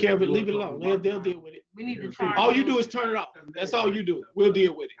 they'll take care of it. Leave it alone. They'll deal with it. we need to try. All you do is turn it off. That's all you do. We'll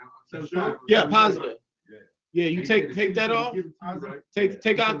deal with it. Yeah, positive. Yeah, you take that off.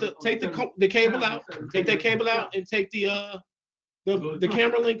 Take out the cable out. Take that cable out and take the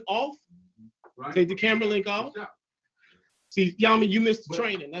camera link off. Take the camera link off. See, Yami, you missed the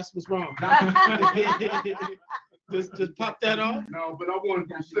training. That's what's wrong. just pop that off. No, but I wanted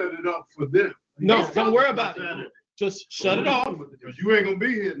to set it up for them. No, don't worry about it. Just shut it off. Because you ain't gonna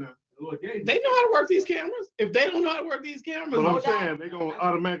be here now. They know how to work these cameras. If they don't know how to work these cameras, But I'm saying they're gonna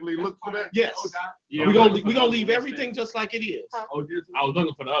automatically look for that. yes, we're gonna leave everything just like it is. I was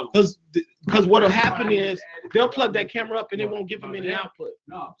looking for the other one. Because what'll happen is they'll plug that camera up and it won't give them any output.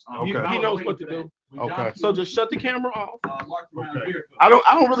 He knows what to do. Okay. So just shut the camera off. Okay. I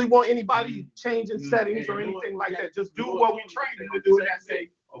don't really want anybody changing settings or anything like that. Just do what we trained them to do. And that's it.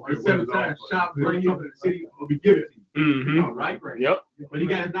 Shop bring you to the city will be given to you. Mm-hmm. Right. Yep. But he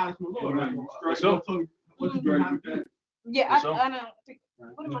got acknowledgement law, right? So- What you doing with that? Yeah, I don't think.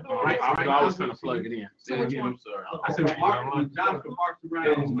 What am I doing? I was gonna plug it in. So which one? I'm sorry. I said, Jonathan marched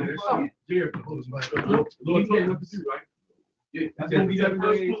around. Jericho. Lord told him what to do, right? Yeah, that's gonna be that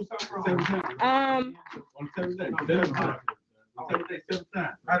first Um, on 7 days. 7 times. 7 days, 7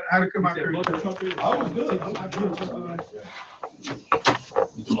 times. How to come out there? I was good.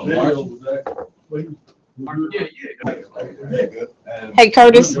 hey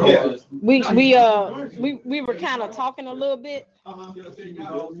Curtis, we were kind of talking a little bit.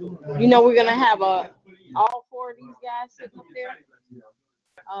 You know, we're gonna have all four of these guys sitting up there.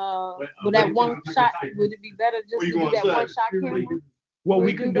 With that one shot, would it be better just to do that one shot camera? What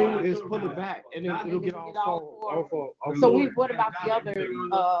we can do is pull it back, and then it'll get all four. So what about the other,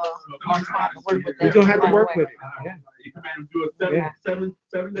 parts to work with? We're gonna have to work with it. Yeah. You can do it seven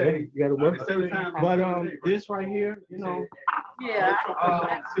days. You gotta work. 7 times. But this right here, you know, Yeah.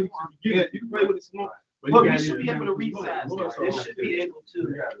 yeah, you can play with it some more. But we should be able to resize this. This should be able to.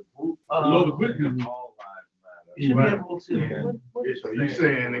 Should be able to. So you're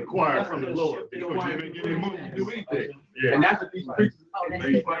saying inquire from the Lord before you even get in movement to do anything. Yeah. And that's what these preachers.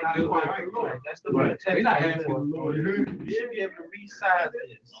 That's the way the text. You should be able to resize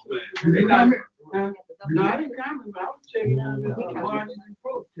this. No, I didn't comment, but I was checking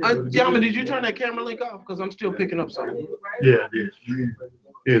out. Gentlemen, did you turn that camera link off? Because I'm still picking up something. Yeah, it is.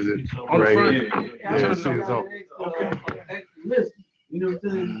 Is it? On the Right front. here. Yeah, see it's off. Okay. Listen, you know what I'm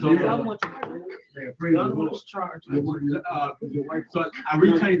saying? So the other one was charged. So I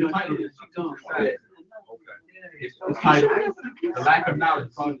retained the title. It's titled The Lack of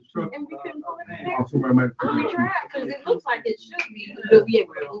Knowledge Causes Trouble. And we couldn't pull it back. We tried, because it looks like it should be, we'll be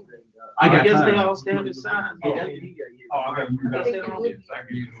able to move it. I guess they all stand aside. Oh, I gotta move that.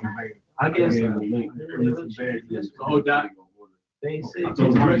 I guess. Oh, Doc. They say. What's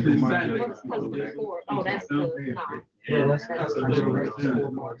supposed to be for? Oh, that's the, no. Yeah, that's.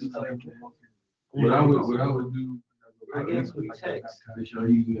 What I would do. I guess we text.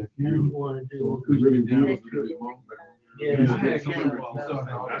 You want to do. Yeah.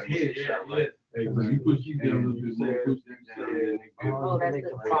 Hey, when you push you down a little bit more, push them down. Oh, that's the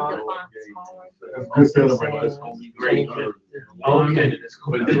font smaller. Good celebration. Great. Okay.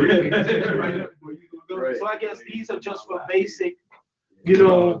 Right. So I guess these are just for basic, you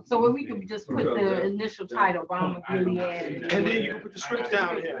know, So we could just put the initial title, Balm, Gilead. and then you can put the scripts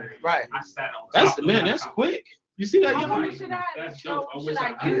down here. Right. That's quick. You see that, young man? Should I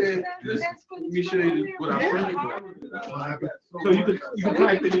use that's for Let me show you what I So you can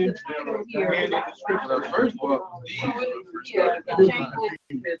type it in. First of all,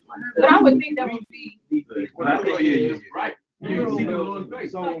 but I would think that would be. yeah, right. You see the Lord's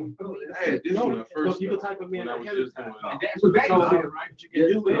face. So, I had this one first. you can type it in. When I was just doing it. That's what you can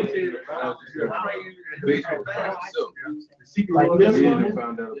do it. Like this one.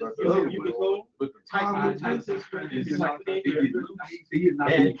 Found out about You can go, type it in,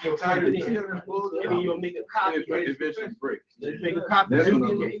 and you'll type it in, and then you'll make a copy. Eventually break. Make a copy. That's what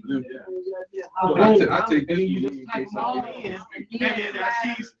I'm gonna do. I take And this you one just in type case them all in, and then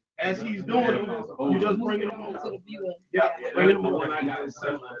as he's doing them, you just bring them over. Yeah, bring them over.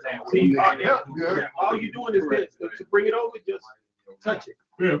 See, all you doing is this, to bring it over, just touch it.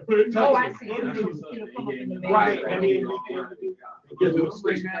 Oh, I see. It'll come up in the mail. Right, I mean, you can get them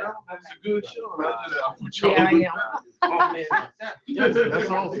switch. That's a good show. Yeah, I am. Oh, man.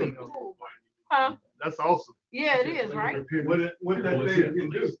 That's awesome. Huh? That's awesome. Yeah, it is, right? What that day you can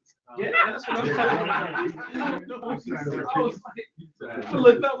do. Yeah, that's what I'm talking about.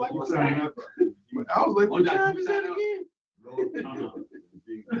 Look up like I was like, what time is that again?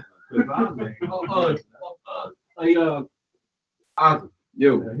 Yo,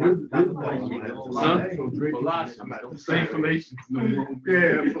 same information.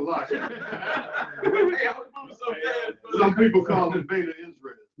 Yeah, some people call it beta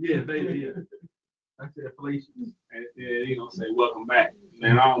Israel. Yeah, beta. I said Galatians. And then he gonna say, "Welcome back."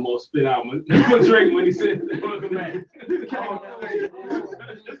 Man, I almost spit out my drink when he said, "Welcome back." This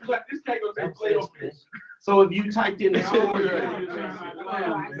guy gonna say, "Play on fish." So if you typed in the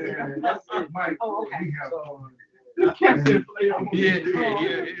Oh, okay. Yeah,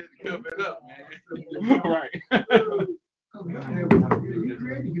 cover it up, man. right.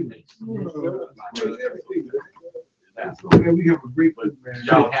 We have a great one, man.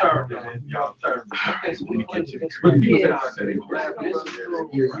 Y'all turn. Yeah,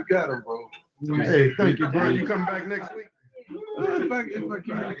 you got him, bro. Hey, thank you, bro. You come back next week? If I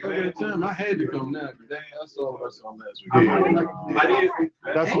came at time, I had to come now. Today, I saw last week.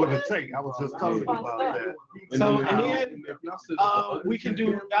 That's what it takes. I was just talking about that. So and then we can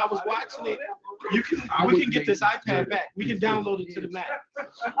do. I was watching it. We can get this iPad back. We can download it to the Mac.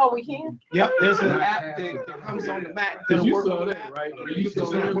 Oh, we can? Yep, there's an app that comes on the Mac. That'll You work saw on that, that, right? You can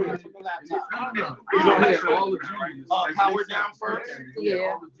saw that. put it on the laptop. You don't have all the Jews. Power down first.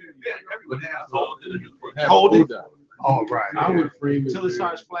 Yeah. Hold it. All right. I would frame it Until it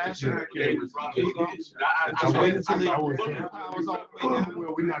starts flashing. Okay. Just wait until the power's on.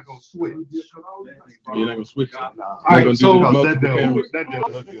 Well, we're not gonna switch. You're not gonna switch. All right, so that doesn't look good.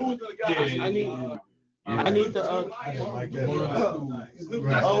 I need the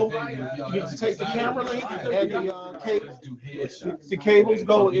you have to take the camera link and the cables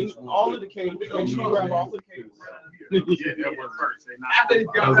go in all of the cables. Make sure you grab all the cables. that was first.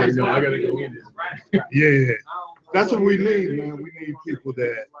 I was like, no, I gotta go in this. Yeah, that's what we need, man. We need people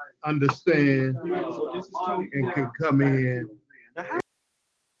that understand and can come in.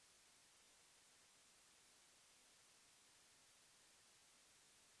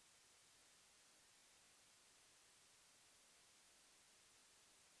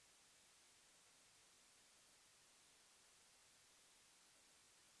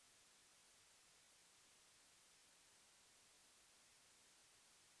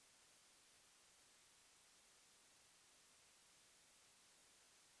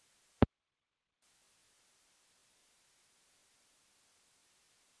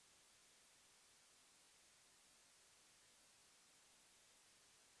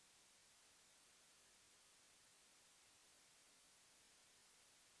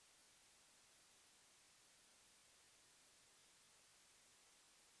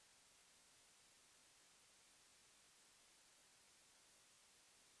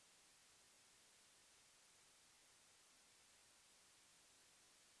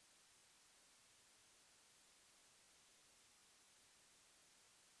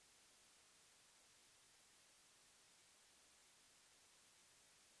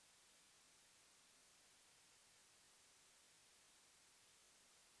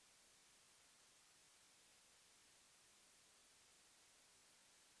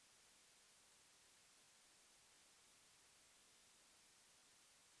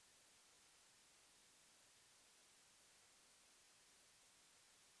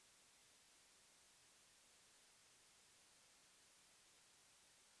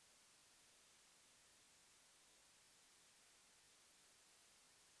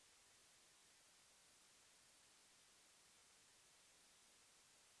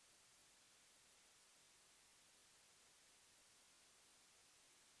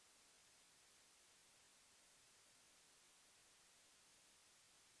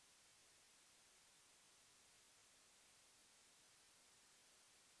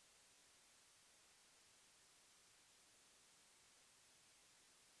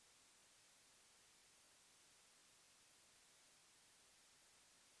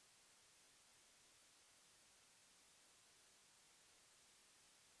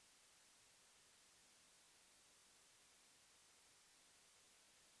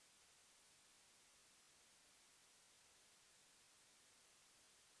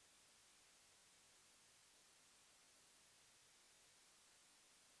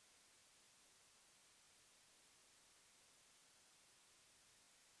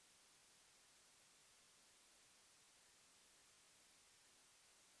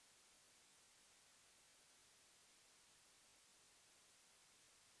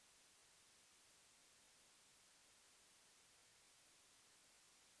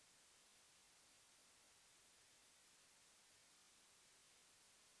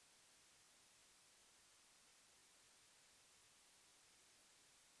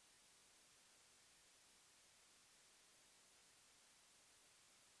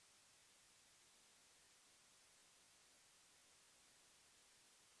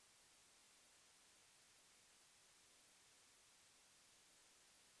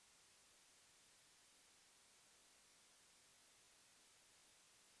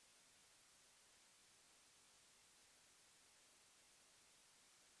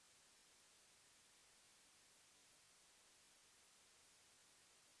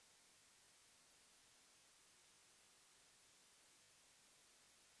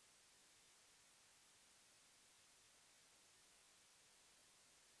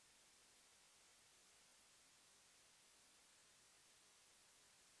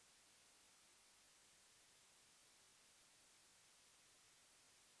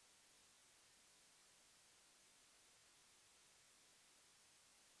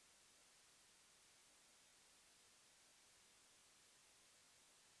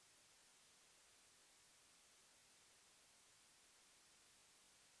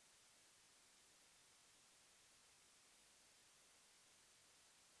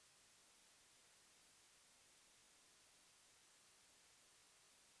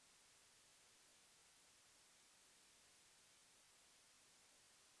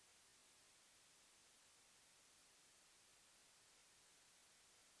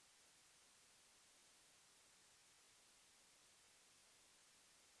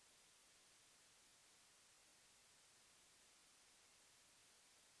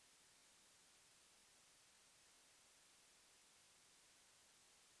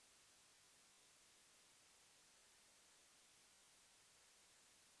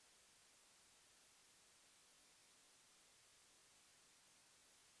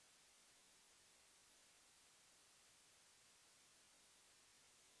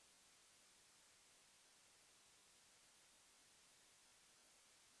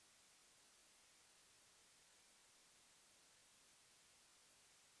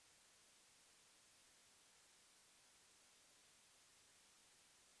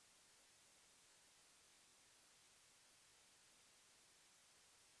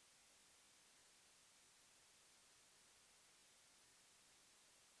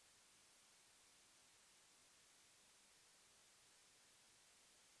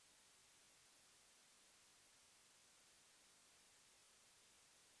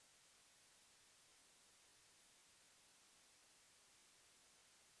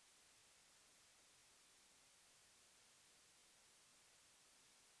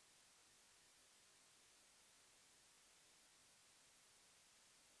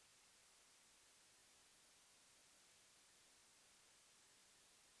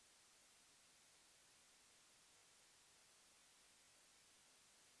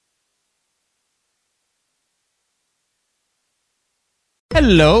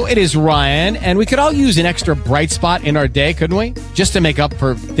 Hello, it is Ryan, and we could all use an extra bright spot in our day, couldn't we? Just to make up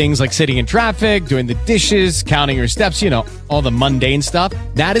for things like sitting in traffic, doing the dishes, counting your steps, all the mundane stuff.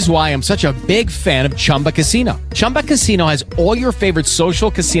 That is why I'm such a big fan of Chumba Casino. Chumba Casino has all your favorite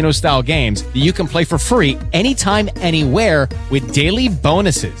social casino-style games that you can play for free anytime, anywhere with daily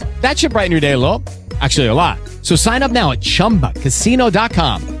bonuses. That should brighten your day a little. Actually, a lot. So sign up now at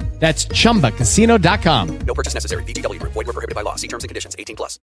ChumbaCasino.com. That's ChumbaCasino.com. No purchase necessary. VGW Group. Void where prohibited by law. See terms and conditions. 18+.